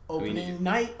year. Opening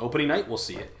night, we'll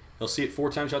see it. He'll see it 4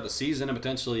 times throughout the season and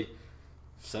potentially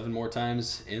 7 more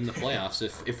times in the playoffs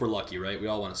if we're lucky, right? We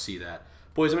all want to see that.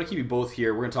 Boys, I'm going to keep you both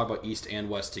here. We're going to talk about East and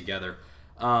West together.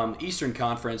 Eastern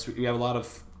Conference, we have a lot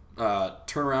of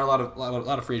turnaround, a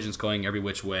lot of free agents going every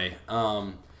which way.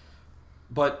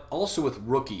 But also with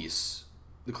rookies,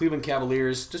 the Cleveland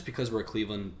Cavaliers, just because we're a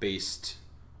Cleveland-based,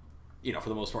 for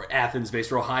the most part,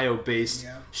 Athens-based or Ohio-based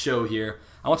show here,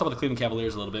 I want to talk about the Cleveland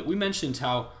Cavaliers a little bit. We mentioned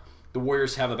how the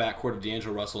Warriors have a backcourt of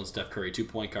D'Angelo Russell and Steph Curry, 2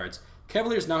 point guards.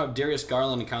 Cavaliers now have Darius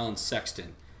Garland and Colin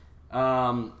Sexton.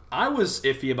 I was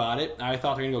iffy about it. I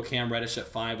thought they were going to go Cam Reddish at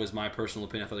 5 was my personal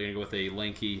opinion. I thought they were going to go with a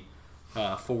lanky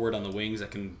forward on the wings that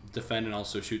can defend and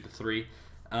also shoot the 3.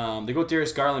 They go with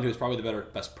Darius Garland, who is probably the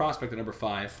best prospect at number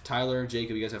 5. Tyler,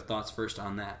 Jacob, you guys have thoughts first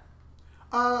on that?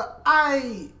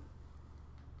 I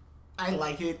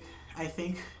like it. I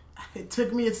think it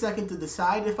took me a second to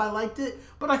decide if I liked it,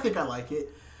 but I think I like it.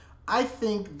 I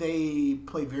think they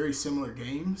play very similar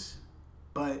games,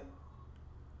 but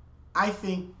I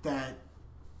think that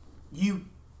you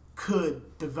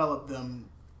could develop them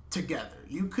together.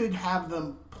 You could have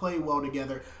them play well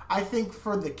together. I think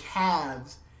for the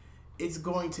Cavs, it's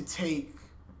going to take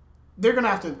they're going to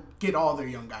have to get all their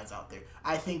young guys out there.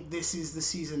 I think this is the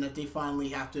season that they finally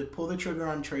have to pull the trigger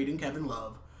on trading Kevin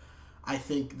Love. I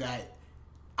think that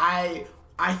I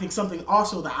think something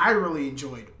also that I really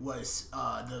enjoyed was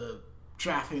the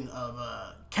drafting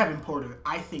of Kevin Porter.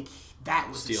 I think that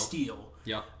was a steal.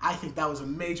 Yeah. I think that was a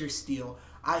major steal.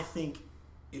 I think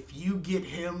if you get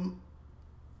him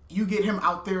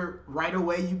out there right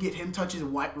away, you get him touches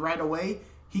right away,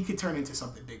 he could turn into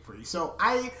something big for you. So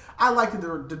I like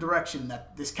the direction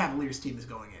that this Cavaliers team is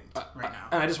going in right now.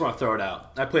 And I just want to throw it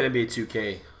out. I played NBA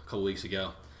 2K a couple weeks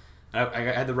ago. I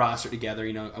had the roster together.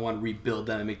 I want to rebuild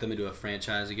them and make them into a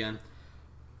franchise again.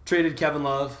 Traded Kevin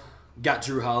Love, got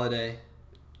Drew Holiday,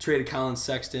 traded Colin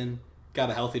Sexton, got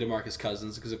a healthy DeMarcus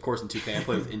Cousins, because of course in 2K I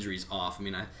play with injuries off.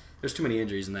 There's too many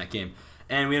injuries in that game.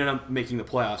 And we ended up making the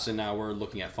playoffs, and now we're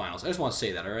looking at finals. I just want to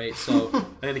say that, all right? So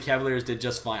I think the Cavaliers did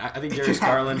just fine. I think Darius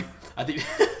Garland, I think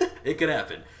it could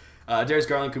happen. Darius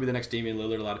Garland could be the next Damian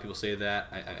Lillard. A lot of people say that.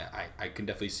 I can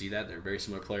definitely see that. They're very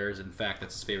similar players. In fact,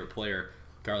 that's his favorite player.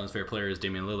 Garland's favorite player is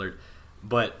Damian Lillard.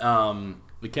 But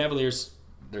the Cavaliers,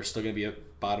 they're still going to be a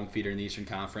bottom feeder in the Eastern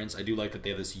Conference. I do like that they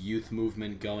have this youth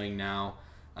movement going now.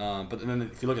 But then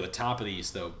if you look at the top of the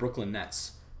East, though, Brooklyn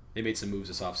Nets, they made some moves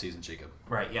this offseason, Jacob.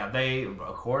 Right, yeah. They,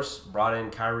 of course, brought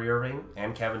in Kyrie Irving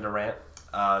and Kevin Durant.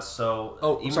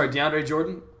 DeAndre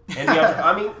Jordan? And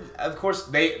of course,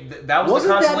 that was the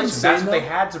consolation. That's what they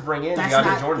had to bring in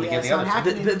DeAndre Jordan to get the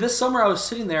other two. This summer, I was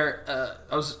sitting there.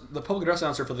 I was the public address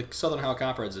announcer for the Southern Ohio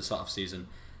Copperheads this offseason.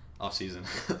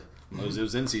 It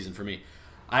was in season for me.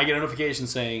 I get a notification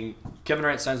saying Kevin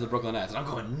Durant signs the Brooklyn Nets, and I'm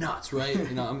going nuts, right?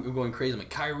 I'm going crazy. I'm like,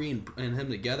 Kyrie and him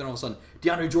together, and all of a sudden,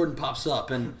 DeAndre Jordan pops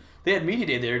up, and they had media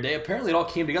day the other day. Apparently, it all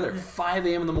came together at 5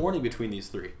 a.m. in the morning between these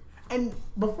three. And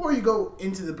before you go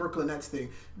into the Brooklyn Nets thing,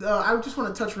 I just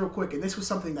want to touch real quick, and this was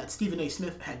something that Stephen A.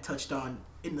 Smith had touched on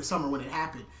in the summer when it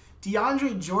happened.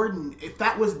 DeAndre Jordan, if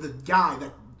that was the guy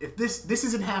if this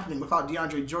isn't happening without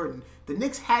DeAndre Jordan, the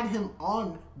Knicks had him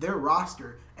on their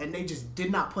roster, and they just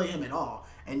did not play him at all.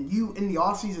 And you, in the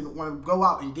offseason, want to go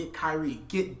out and get Kyrie,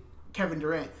 get Kevin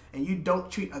Durant, and you don't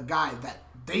treat a guy that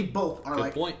they both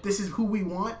are this is who we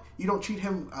want. You don't treat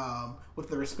him with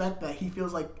the respect that he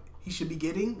feels like he should be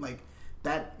getting. Like,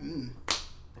 that,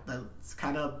 that's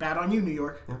kind of bad on you, New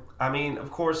York. I mean, of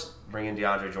course, bring in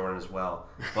DeAndre Jordan as well.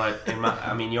 But,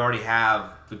 you already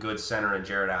have the good center in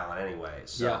Jared Allen anyway.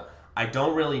 So yeah. I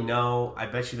don't really know. I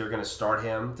bet you they're going to start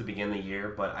him to begin the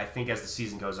year, but I think as the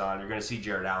season goes on, you're going to see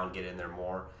Jared Allen get in there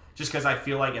more. Just because I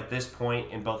feel like at this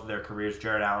point in both of their careers,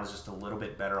 Jared Allen is just a little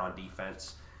bit better on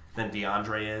defense than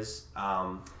DeAndre is.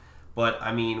 But,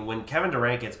 when Kevin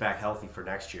Durant gets back healthy for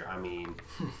next year,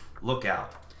 look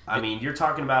out. You're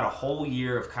talking about a whole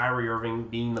year of Kyrie Irving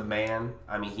being the man.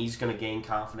 He's going to gain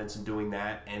confidence in doing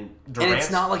that. And it's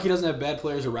not like he doesn't have bad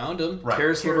players around him. Right.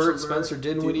 Karis LeVert, Spencer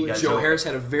Dinwiddie, Joe Harris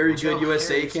had a very good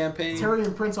USA campaign.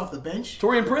 Taurean Prince off the bench.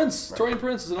 Taurean Prince. Right. Taurean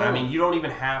Prince is another one. You don't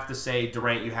even have to say,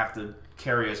 Durant, you have to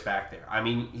carry us back there.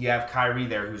 You have Kyrie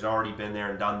there who's already been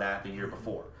there and done that the year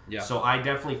before. Yeah. So I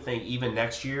definitely think even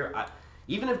next year,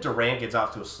 even if Durant gets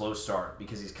off to a slow start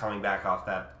because he's coming back off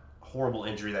that horrible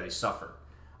injury that he suffered,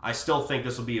 I still think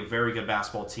this will be a very good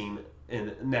basketball team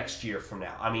in next year from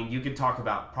now. You could talk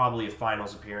about probably a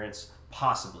finals appearance,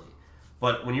 possibly.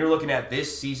 But when you're looking at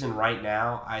this season right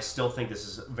now, I still think this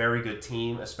is a very good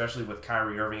team, especially with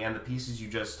Kyrie Irving and the pieces you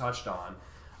just touched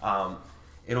on.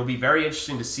 It'll be very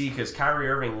interesting to see because Kyrie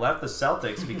Irving left the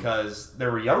Celtics because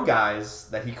there were young guys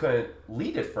that he couldn't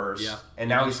lead at first. Yeah. And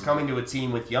now he's coming to a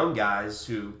team with young guys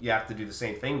who you have to do the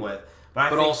same thing with. But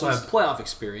think also have playoff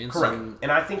experience. Correct.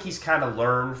 And I think he's kind of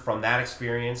learned from that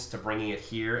experience to bringing it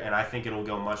here, and I think it'll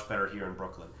go much better here in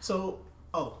Brooklyn.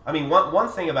 One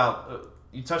thing about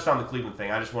you touched on the Cleveland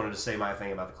thing. I just wanted to say my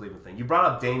thing about the Cleveland thing. You brought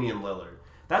up Damian Lillard.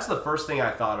 That's the first thing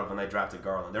I thought of when they drafted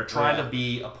Garland. They're trying to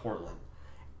be a Portland.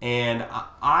 And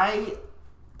I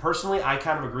personally, I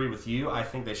kind of agree with you. I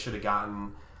think they should have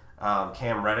gotten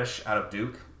Cam Reddish out of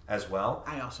Duke as well.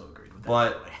 I also agreed with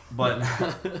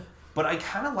that. But I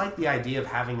kind of like the idea of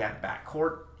having that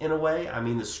backcourt in a way.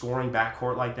 The scoring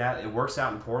backcourt like that, it works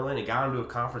out in Portland. It got into a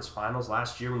conference finals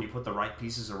last year when you put the right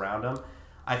pieces around them.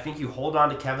 I think you hold on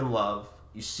to Kevin Love.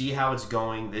 You see how it's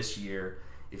going this year.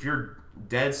 If you're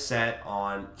dead set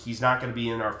on he's not going to be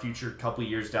in our future couple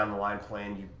years down the line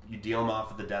plan, you deal him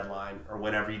off at the deadline or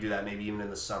whenever you do that, maybe even in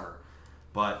the summer.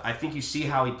 But I think you see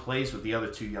how he plays with the other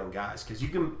two young guys because you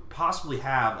can possibly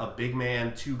have a big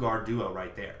man 2-guard duo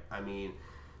right there.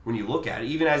 when you look at it.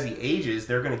 Even as he ages,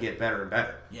 they're going to get better and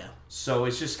better. Yeah. So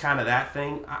it's just kind of that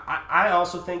thing. I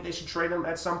also think they should trade him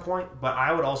at some point, but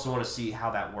I would also want to see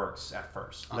how that works at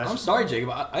first. I'm sorry, Jacob.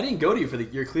 I didn't go to you for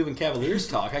your Cleveland Cavaliers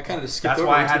talk. I kind of skipped That's over.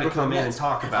 why I had to come in and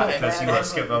talk about it, because you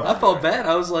skip over. I felt bad.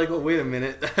 I was like, well, wait a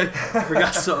minute. I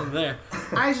forgot something there.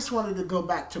 I just wanted to go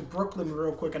back to Brooklyn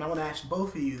real quick, and I want to ask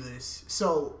both of you this.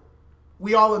 So,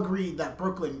 we all agree that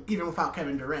Brooklyn, even without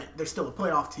Kevin Durant, they're still a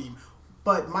playoff team.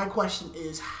 But my question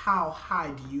is, how high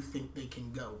do you think they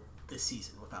can go this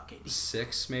season without KD?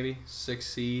 6, maybe? 6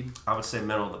 seed? I would say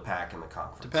middle of the pack in the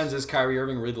conference. Depends, is Kyrie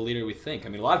Irving really the leader we think? I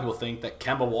mean, a lot of people think that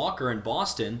Kemba Walker in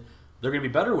Boston, they're going to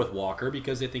be better with Walker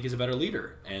because they think he's a better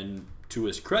leader. And to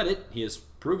his credit, he has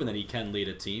proven that he can lead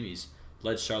a team. He's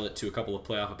led Charlotte to a couple of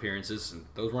playoff appearances, and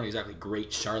those weren't exactly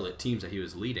great Charlotte teams that he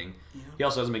was leading. Yeah. He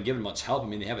also hasn't been given much help. I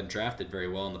mean, they haven't drafted very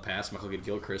well in the past. Michael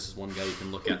Gilchrist is one guy you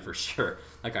can look at for sure.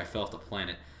 That guy fell off the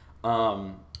planet.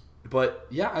 But,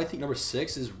 yeah, I think number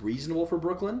 6 is reasonable for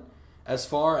Brooklyn. As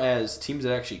far as teams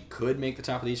that actually could make the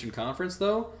top of the Eastern Conference,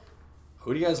 though,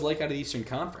 who do you guys like out of the Eastern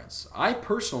Conference? I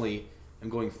personally am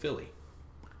going Philly.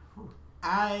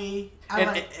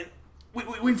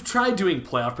 We've tried doing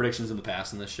playoff predictions in the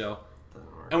past in this show.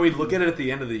 And we look at it at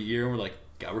the end of the year and we're like,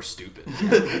 God, we're stupid.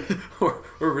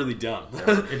 we're really dumb.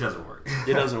 It doesn't work.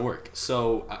 It doesn't work.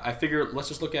 So I figure let's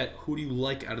just look at who do you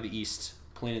like out of the East,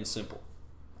 plain and simple.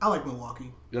 I like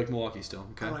Milwaukee. You like Milwaukee still?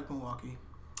 Okay. I like Milwaukee.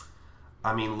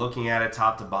 I mean, looking at it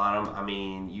top to bottom, I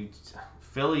mean,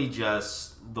 Philly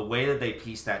just, the way that they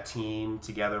piece that team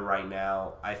together right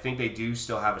now, I think they do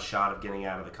still have a shot of getting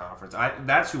out of the conference.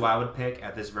 That's who I would pick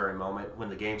at this very moment when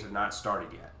the games have not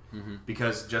started yet. Mm-hmm.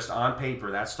 Because just on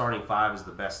paper, that starting 5 is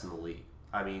the best in the league.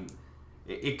 I mean,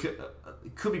 it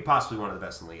could be possibly one of the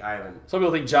best in the league. Some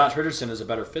people think Josh Richardson is a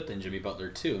better fit than Jimmy Butler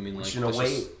too. I mean, which in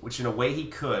a way he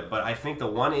could. But I think the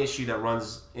one issue that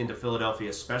runs into Philadelphia,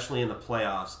 especially in the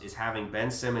playoffs, is having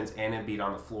Ben Simmons and Embiid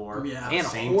on the floor. Yeah, and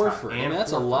Horford. And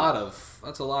that's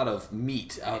Horford. a lot of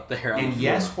meat out there. And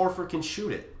yes, Horford can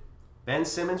shoot it. Ben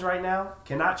Simmons right now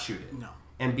cannot shoot it. No.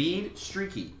 Embiid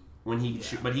streaky when he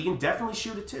shoot, but he can definitely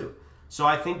shoot it too. So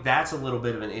I think that's a little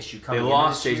bit of an issue coming. They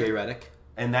lost JJ Redick.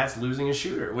 And that's losing a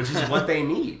shooter, which is what they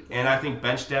need. And I think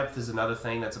bench depth is another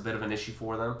thing that's a bit of an issue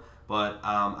for them. But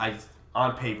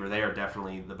on paper, they are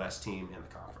definitely the best team in the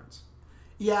conference.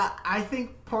 Yeah, I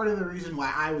think part of the reason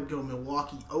why I would go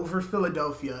Milwaukee over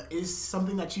Philadelphia is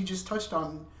something that you just touched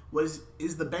on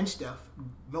is the bench depth.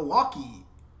 Milwaukee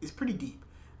is pretty deep.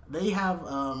 They have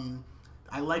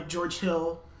I like George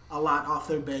Hill a lot off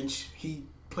their bench. He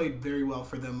played very well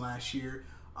for them last year.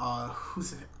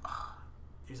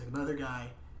 There's another guy,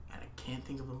 and I can't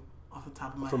think of him off the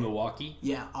top of my head. From Milwaukee?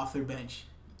 Yeah, off their bench.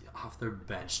 Off their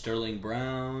bench. Sterling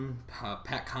Brown,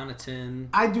 Pat Connaughton.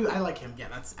 I like him. Yeah,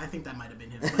 I think that might have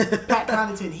been him. But Pat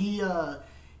Connaughton,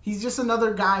 he's just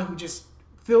another guy who just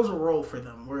fills a role for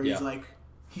them, where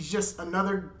he's just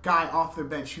another guy off their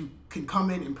bench who can come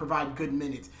in and provide good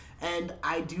minutes. And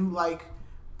I do like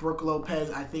Brook Lopez.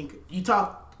 I think we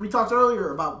talked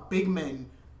earlier about big men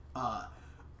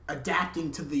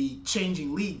adapting to the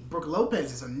changing league. Brook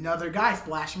Lopez is another guy,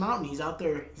 Splash Mountain. He's out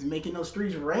there. He's making those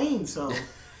threes rain. So,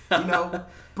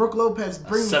 Brook Lopez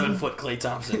bringing 7-foot Klay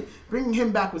Thompson. Bringing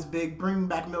him back was big. Bringing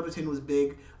back Middleton was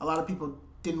big. A lot of people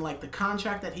didn't like the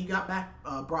contract that he got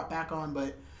brought back on,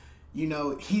 but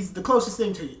he's the closest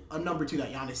thing to a number 2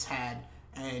 that Giannis had,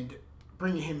 and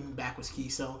bringing him back was key.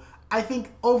 So I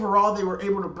think overall they were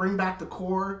able to bring back the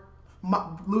core.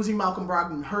 Losing Malcolm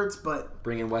Brogdon hurts, but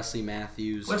bringing Wesley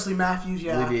Matthews,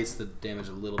 yeah, alleviates the damage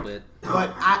a little bit.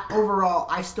 But overall,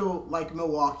 I still like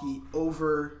Milwaukee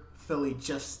over Philly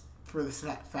just for the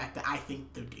fact that I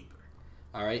think they're deeper.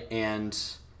 All right, and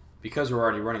because we're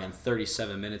already running on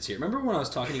 37 minutes here, remember when I was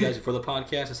talking to you guys before the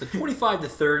podcast? I said 25 to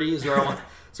 30 is where I want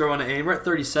to aim. We're at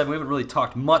 37. We haven't really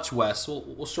talked much, Wes.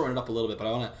 We'll shorten it up a little bit, but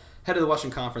I want to head to the Western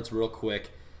Conference real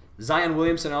quick. Zion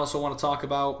Williamson I also want to talk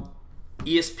about.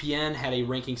 ESPN had a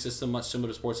ranking system much similar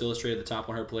to Sports Illustrated, the top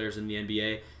 100 players in the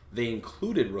NBA. They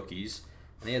included rookies,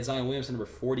 and they had Zion Williamson number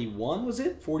 41, was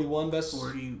it? 41 best?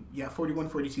 41,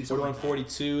 42. 41,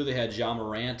 42. They had Ja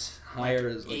Morant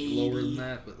higher, lower than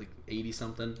that, but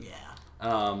 80-something.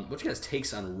 Yeah. What's your guys'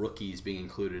 takes on rookies being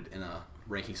included in a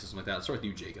ranking system like that? Let's start with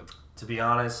you, Jacob. To be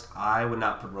honest, I would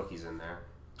not put rookies in there.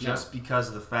 Just because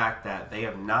of the fact that they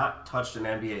have not touched an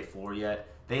NBA floor yet.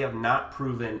 They have not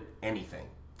proven anything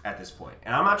at this point.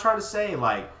 And I'm not trying to say,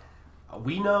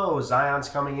 we know Zion's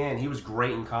coming in. He was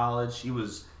great in college. He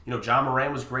was, Ja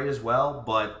Morant was great as well,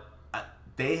 but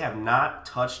they have not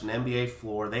touched an NBA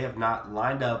floor. They have not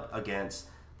lined up against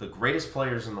the greatest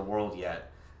players in the world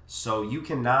yet. So you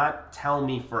cannot tell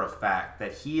me for a fact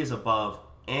that he is above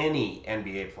any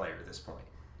NBA player at this point.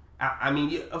 I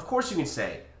mean, of course you can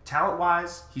say,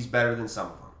 talent-wise, he's better than some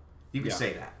of them. You can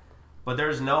say that. But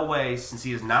there's no way, since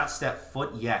he has not stepped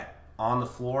foot yet on the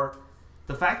floor,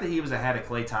 the fact that he was ahead of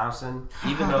Klay Thompson,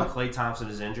 even though Klay Thompson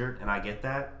is injured, and I get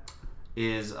that,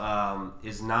 is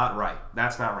not right.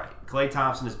 That's not right. Klay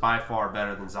Thompson is by far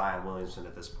better than Zion Williamson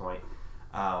at this point.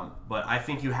 But I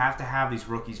think you have to have these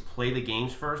rookies play the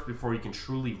games first before you can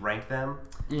truly rank them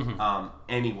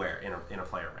anywhere in a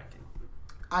player ranking.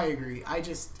 I agree.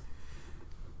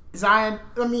 Zion's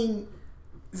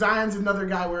another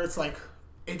guy where it's like,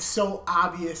 it's so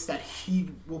obvious that he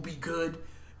will be good.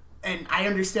 And I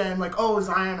understand, like,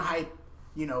 Zion hype,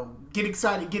 get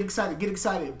excited.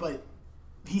 But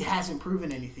he hasn't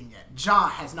proven anything yet. Ja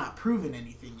has not proven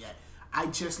anything yet.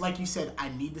 Like you said, I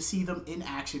need to see them in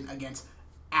action against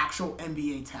actual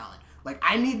NBA talent. Like,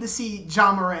 I need to see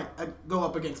Ja Morant go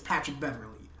up against Patrick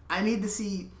Beverly. I need to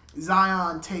see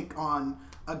Zion take on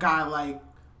a guy like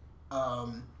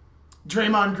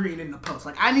Draymond Green in the post.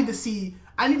 Like, I need to see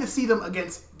them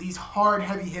against these hard,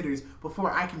 heavy hitters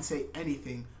before I can say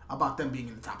anything about them being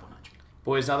in the top 100.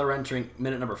 Boys, now that we're entering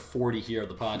minute number 40 here of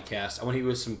the podcast, I want to hit you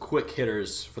with some quick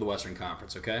hitters for the Western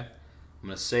Conference, okay? I'm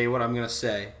going to say what I'm going to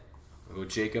say. I'll go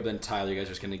Jacob, then Tyler. You guys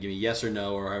are just going to give me yes or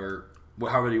no, or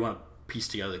however you want to piece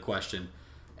together the question,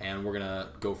 and we're going to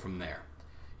go from there.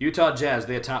 Utah Jazz,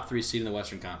 they a top 3 seed in the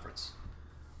Western Conference.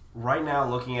 Right now,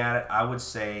 looking at it, I would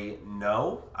say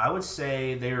no. I would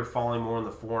say they are falling more in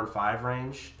the 4 and 5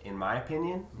 range, in my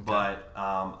opinion. Okay. But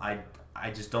I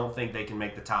just don't think they can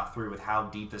make the top 3 with how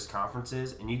deep this conference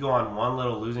is. And you go on one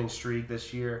little losing streak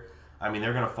this year, I mean,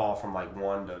 they're going to fall from like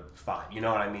 1 to 5. You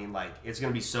know what I mean? Like, it's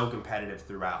going to be so competitive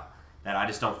throughout that I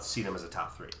just don't see them as a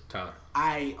top 3. Tyler?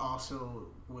 I also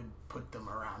would put them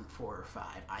around 4 or 5.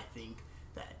 I think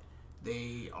that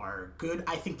they are good.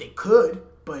 I think they could,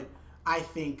 but I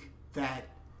think that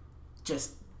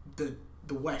just the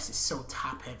West is so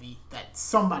top heavy that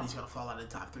somebody's going to fall out of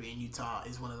the top 3, and Utah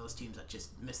is one of those teams that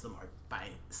just missed the mark by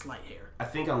a slight hair. I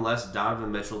think unless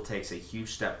Donovan Mitchell takes a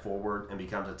huge step forward and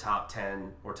becomes a top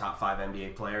 10 or top 5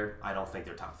 NBA player, I don't think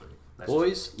they're top 3.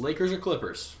 Boys, Lakers or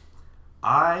Clippers?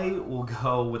 I will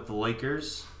go with the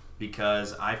Lakers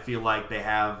because I feel like they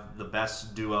have the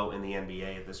best duo in the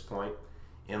NBA at this point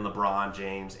in LeBron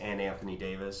James and Anthony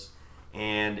Davis.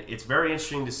 And it's very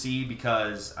interesting to see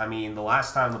because, I mean, the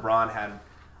last time LeBron had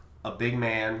a big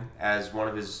man as one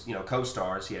of his,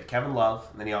 co-stars, he had Kevin Love,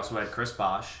 and then he also had Chris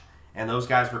Bosh, and those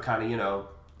guys were kind of,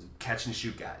 catch and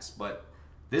shoot guys. But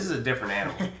this is a different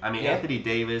animal. I mean, Anthony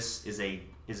Davis is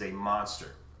a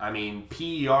monster. I mean,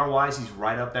 PER-wise, he's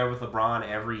right up there with LeBron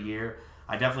every year.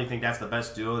 I definitely think that's the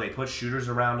best duo. They put shooters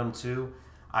around them, too.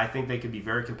 I think they could be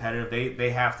very competitive.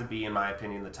 They have to be, in my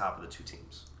opinion, the top of the 2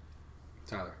 teams.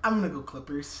 Tyler. I'm going to go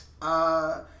Clippers.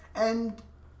 All right,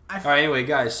 anyway,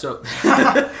 guys, so...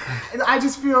 I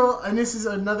just feel, and this is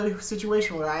another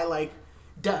situation where I like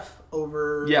depth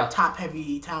over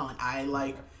top-heavy talent. I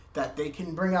like that they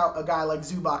can bring out a guy like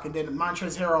Zubac and then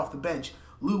Montrezl Harrell off the bench,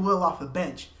 Lou Will off the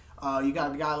bench. You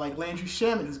got a guy like Landry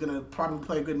Shamet who's going to probably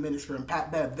play a good minutes for him. Pat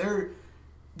Bev.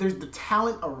 There's the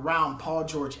talent around Paul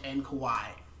George and Kawhi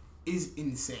is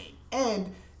insane.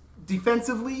 And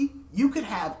defensively, you could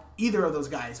have either of those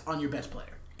guys on your best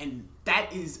player. And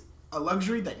that is a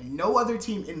luxury that no other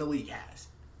team in the league has.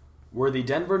 Were the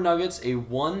Denver Nuggets a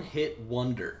one-hit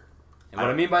wonder? And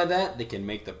what I mean by that, they can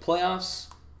make the playoffs,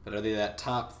 but are they that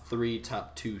top 3,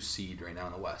 top 2 seed right now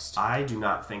in the West? I do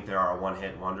not think they are a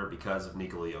one-hit wonder because of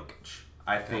Nikola Jokic.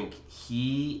 I think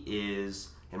he is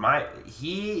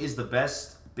the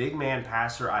best big man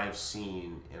passer I have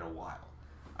seen in a while.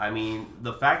 I mean,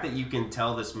 the fact that you can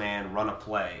tell this man run a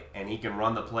play and he can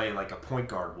run the play like a point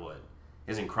guard would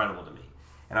is incredible to me.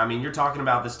 And I mean, you're talking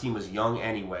about this team was young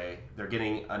anyway. They're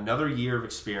getting another year of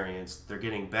experience. They're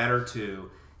getting better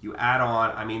too. You add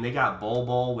on, I mean, they got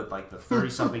Bol with like the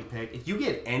 30-something pick. If you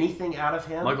get anything out of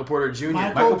him... Michael Porter Jr.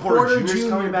 Michael Porter Jr. is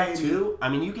coming back too. I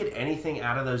mean, you get anything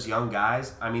out of those young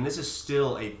guys. I mean, this is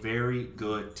still a very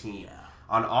good team. Yeah.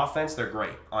 On offense, they're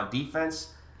great. On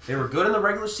defense, they were good in the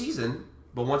regular season,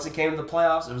 but once it came to the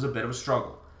playoffs, it was a bit of a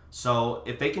struggle. So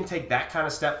if they can take that kind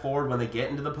of step forward when they get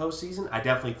into the postseason, I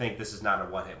definitely think this is not a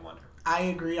one-hit wonder. I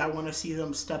agree. I want to see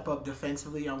them step up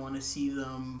defensively. I want to see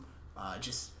them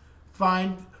just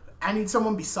find... I need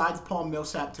someone besides Paul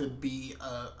Millsap to be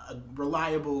a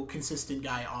reliable, consistent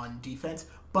guy on defense.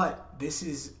 But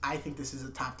I think this is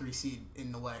a top 3 seed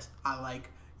in the West. I like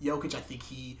Jokic. I think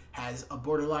he has a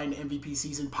borderline MVP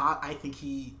season. Pot. I think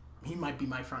he might be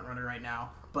my front runner right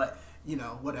now. But,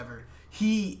 whatever.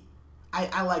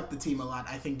 I like the team a lot.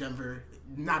 I think Denver,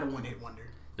 not a one-hit wonder.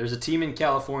 There's a team in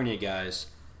California, guys,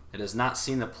 that has not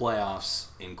seen the playoffs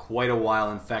in quite a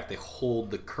while. In fact, they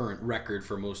hold the current record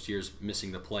for most years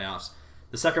missing the playoffs.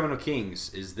 The Sacramento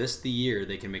Kings, is this the year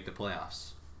they can make the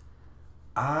playoffs?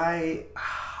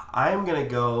 I'm going to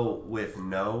go with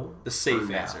no. The safe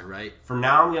answer, right? For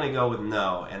now, I'm going to go with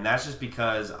no, and that's just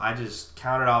because I just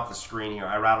counted off the screen here.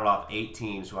 I rattled off 8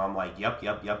 teams who I'm like, yep,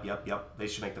 they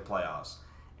should make the playoffs.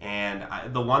 And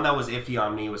the one that was iffy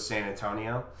on me was San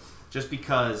Antonio, just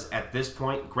because at this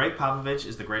point, Greg Popovich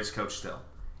is the greatest coach still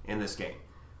in this game.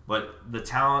 But the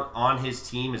talent on his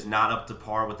team is not up to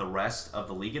par with the rest of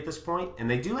the league at this point. And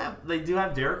they do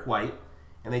have Derek White,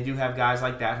 and they do have guys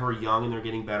like that who are young and they're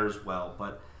getting better as well.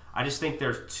 But I just think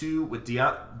there's two with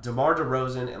DeMar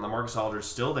DeRozan and LaMarcus Aldridge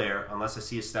still there. Unless I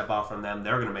see a step off from them,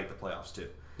 they're going to make the playoffs too.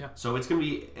 Yeah. So it's gonna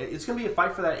be a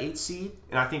fight for that 8th seed,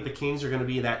 and I think the Kings are going to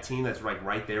be that team that's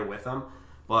right there with them.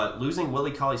 But losing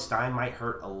Willie Cauley-Stein might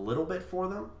hurt a little bit for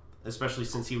them, especially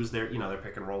since he was their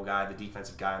pick and roll guy, the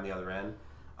defensive guy on the other end.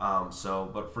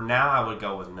 But for now, I would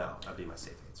go with no. That'd be my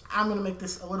safe answer. I'm going to make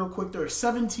this a little quick. There are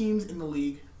 7 teams in the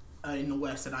league, in the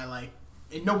West, that I like.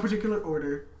 In no particular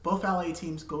order, both LA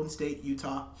teams, Golden State,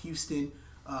 Utah, Houston,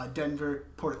 Denver,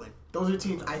 Portland. Those are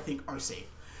teams I think are safe.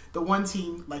 The one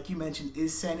team, like you mentioned,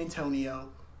 is San Antonio.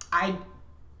 I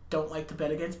don't like to bet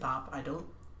against Pop.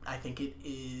 I think it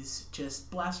is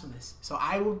just blasphemous. So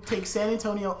I will take San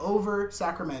Antonio over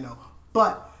Sacramento.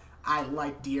 But I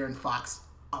like De'Aaron Fox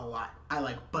a lot. I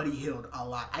like Buddy Hield a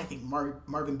lot. I think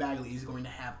Marvin Bagley is going to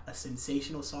have a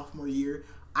sensational sophomore year.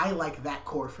 I like that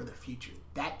core for the future.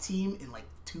 That team in like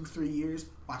 2-3 years,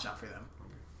 watch out for them.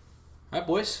 All right,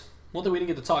 boys. One thing we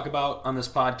didn't get to talk about on this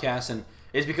podcast, and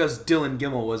it's because Dylan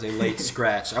Gimmel was a late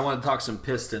scratch. I want to talk some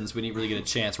Pistons. We didn't really get a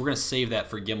chance. We're going to save that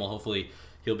for Gimmel. Hopefully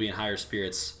he'll be in higher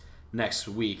spirits next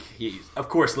week. He's, of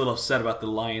course, a little upset about the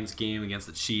Lions game against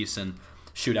the Chiefs, and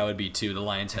shoot, I would be too. The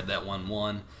Lions had that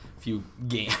 1-1. A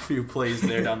few plays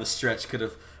there down the stretch could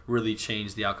have really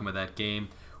changed the outcome of that game.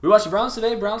 We watched the Browns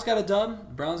today. Browns got a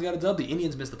dub. The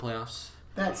Indians missed the playoffs.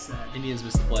 That's sad. Indians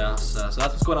missed the playoffs. So that's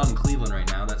what's going on in Cleveland right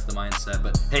now. That's the mindset.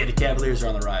 But hey, the Cavaliers are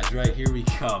on the rise, right? Here we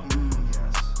come.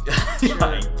 Yes. Yeah,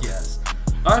 I guess.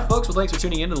 All right, folks. Well, thanks for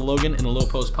tuning in to the Logan and the Low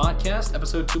Post podcast.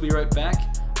 Episode 2 will be right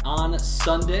back on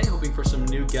Sunday. Hoping for some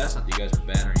new guests. Not that you guys are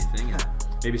bad or anything. And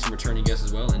maybe some returning guests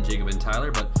as well, and Jacob and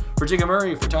Tyler. But for Jacob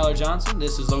Murray, for Tyler Johnson,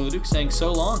 this is Logan LeDuc saying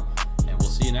so long. And we'll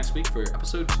see you next week for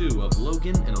episode 2 of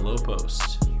Logan and the Low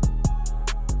Post.